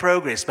work in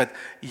progress. But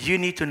you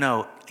need to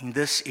know, in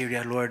this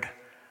area, Lord,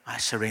 I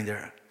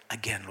surrender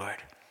again, Lord.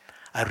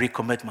 I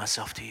recommit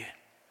myself to you.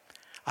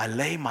 I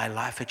lay my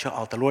life at your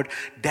altar. Lord,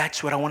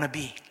 that's what I want to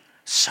be,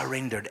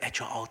 surrendered at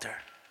your altar.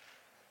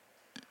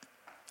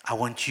 I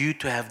want you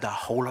to have the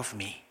whole of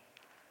me.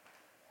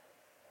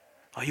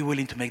 Are you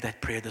willing to make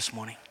that prayer this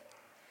morning?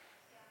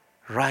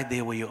 Right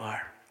there where you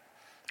are.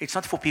 It's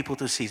not for people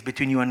to see. It's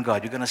between you and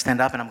God. You're going to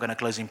stand up and I'm going to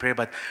close in prayer.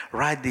 But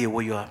right there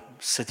where you are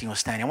sitting or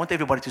standing. I want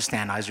everybody to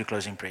stand as you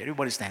close in prayer.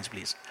 Everybody stands,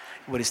 please.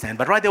 Everybody stand.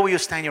 But right there where you're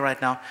standing right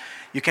now,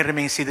 you can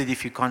remain seated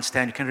if you can't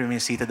stand. You can remain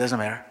seated. It doesn't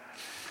matter.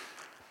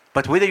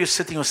 But whether you're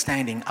sitting or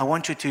standing, I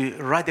want you to,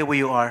 right there where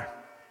you are,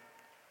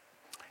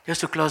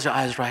 just to close your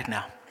eyes right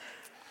now.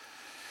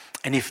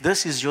 And if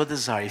this is your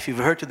desire, if you've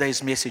heard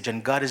today's message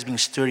and God has been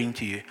stirring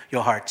to you,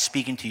 your heart,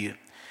 speaking to you,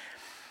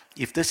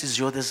 if this is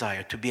your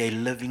desire to be a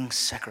living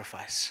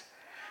sacrifice,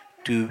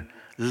 to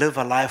live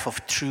a life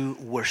of true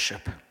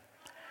worship,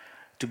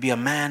 to be a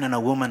man and a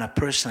woman, a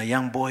person, a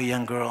young boy,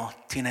 young girl,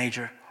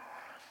 teenager,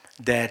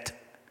 that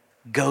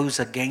goes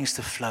against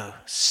the flow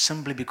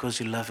simply because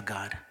you love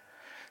God,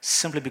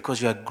 simply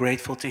because you are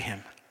grateful to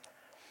Him,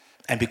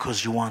 and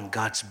because you want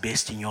God's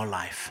best in your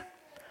life,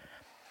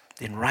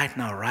 then right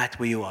now, right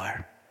where you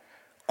are,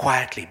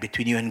 quietly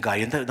between you and God,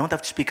 you don't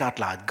have to speak out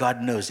loud.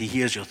 God knows, He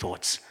hears your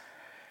thoughts.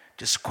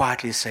 Just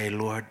quietly say,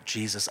 "Lord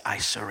Jesus, I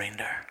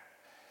surrender.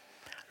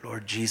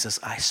 Lord Jesus,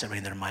 I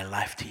surrender my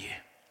life to you.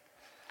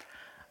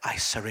 I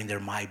surrender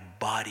my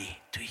body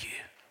to you.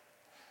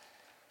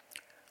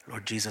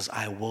 Lord Jesus,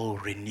 I will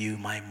renew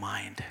my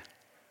mind.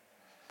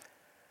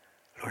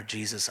 Lord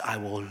Jesus, I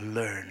will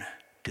learn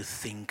to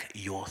think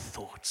your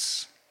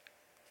thoughts.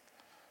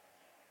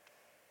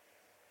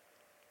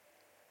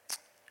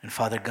 And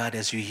Father God,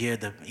 as you hear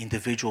the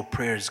individual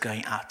prayers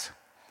going out,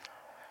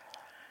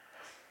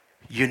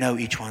 you know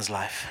each one's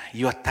life.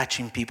 You are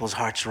touching people's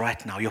hearts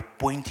right now. You're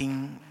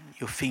pointing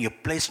your finger, you're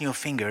placing your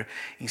finger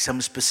in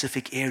some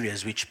specific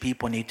areas which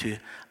people need to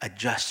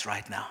adjust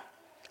right now.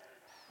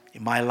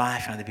 In my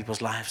life and other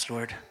people's lives,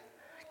 Lord,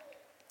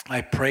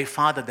 I pray,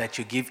 Father, that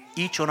you give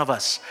each one of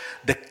us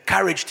the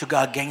courage to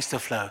go against the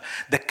flow,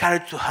 the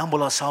courage to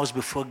humble ourselves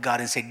before God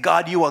and say,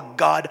 God, you are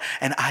God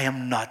and I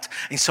am not.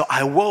 And so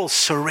I will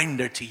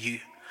surrender to you.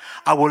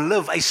 I will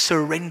live a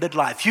surrendered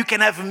life. You can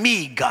have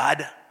me,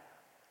 God.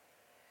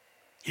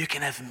 You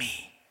can have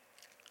me.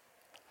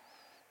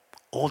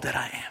 All that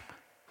I am.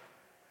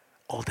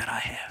 All that I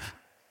have.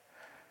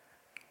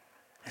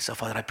 And so,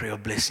 Father, I pray a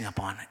blessing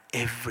upon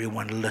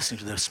everyone listening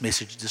to this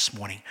message this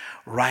morning,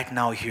 right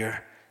now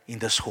here in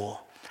this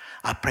hall.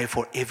 I pray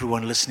for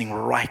everyone listening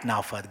right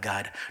now, Father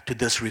God, to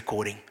this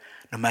recording,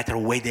 no matter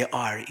where they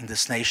are in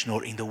this nation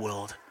or in the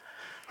world.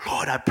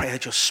 Lord, I pray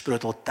that your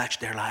Spirit will touch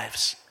their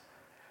lives.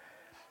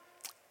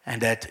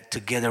 And that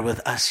together with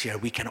us here,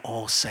 we can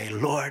all say,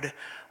 Lord,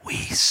 we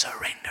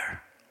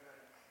surrender.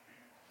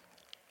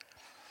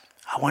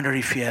 I wonder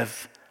if you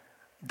have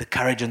the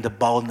courage and the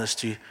boldness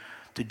to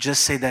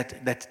just say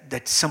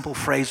that simple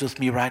phrase with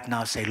me right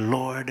now. Say,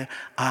 Lord,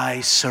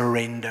 I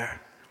surrender.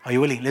 Are you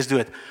willing? Let's do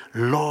it.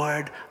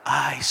 Lord,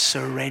 I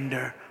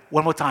surrender.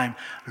 One more time.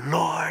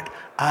 Lord,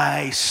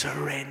 I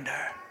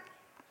surrender.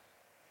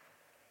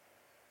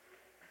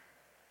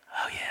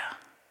 Oh, yeah.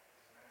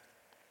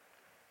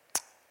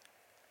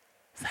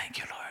 Thank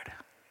you,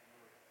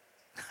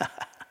 Lord.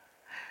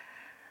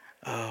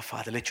 Oh,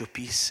 Father, let your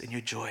peace and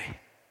your joy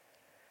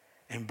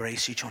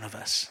embrace each one of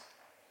us.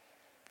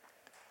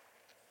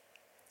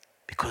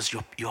 Because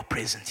you're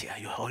present here.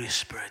 Your Holy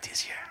Spirit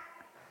is here.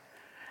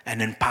 And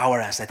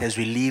empower us that as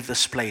we leave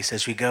this place,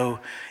 as we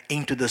go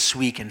into this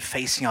week and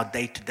facing our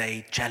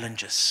day-to-day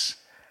challenges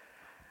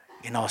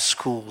in our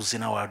schools,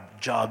 in our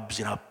jobs,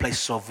 in our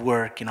places of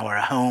work, in our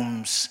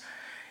homes,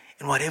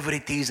 in whatever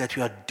it is that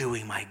we are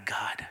doing, my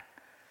God,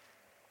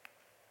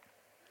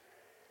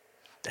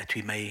 that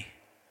we may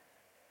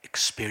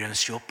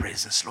experience your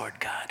presence, Lord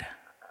God,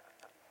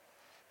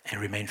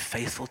 and remain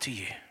faithful to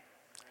you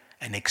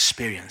and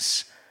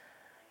experience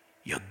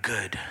your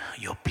good,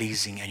 your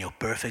pleasing, and your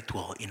perfect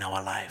will in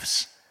our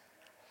lives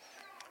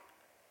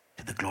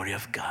to the glory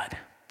of God.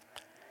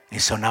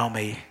 And so now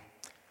may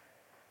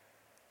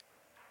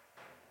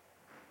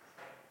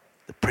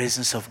the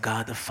presence of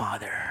God the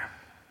Father,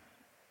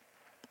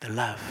 the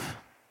love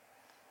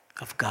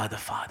of God the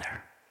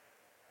Father,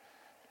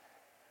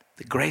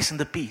 the grace and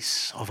the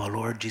peace of our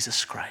Lord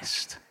Jesus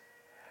Christ,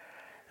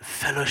 the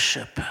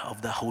fellowship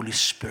of the Holy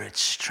Spirit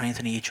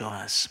strengthening each of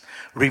us,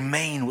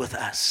 remain with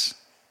us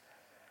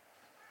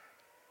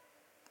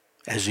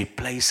as we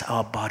place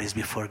our bodies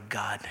before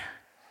God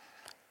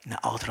in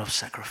the altar of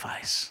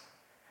sacrifice,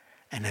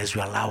 and as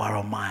we allow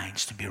our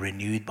minds to be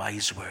renewed by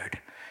His Word,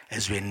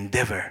 as we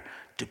endeavor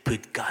to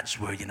put God's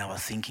Word in our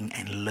thinking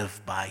and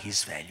live by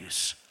His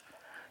values,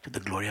 to the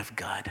glory of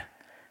God.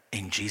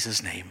 In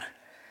Jesus' name,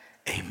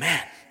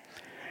 amen.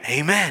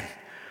 Amen.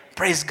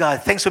 Praise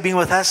God. Thanks for being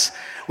with us.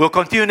 We'll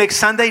continue next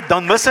Sunday.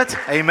 Don't miss it.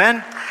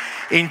 Amen.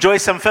 Enjoy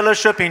some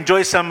fellowship,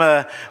 enjoy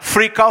some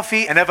free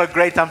coffee, and have a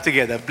great time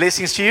together.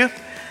 Blessings to you.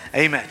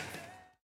 Amen.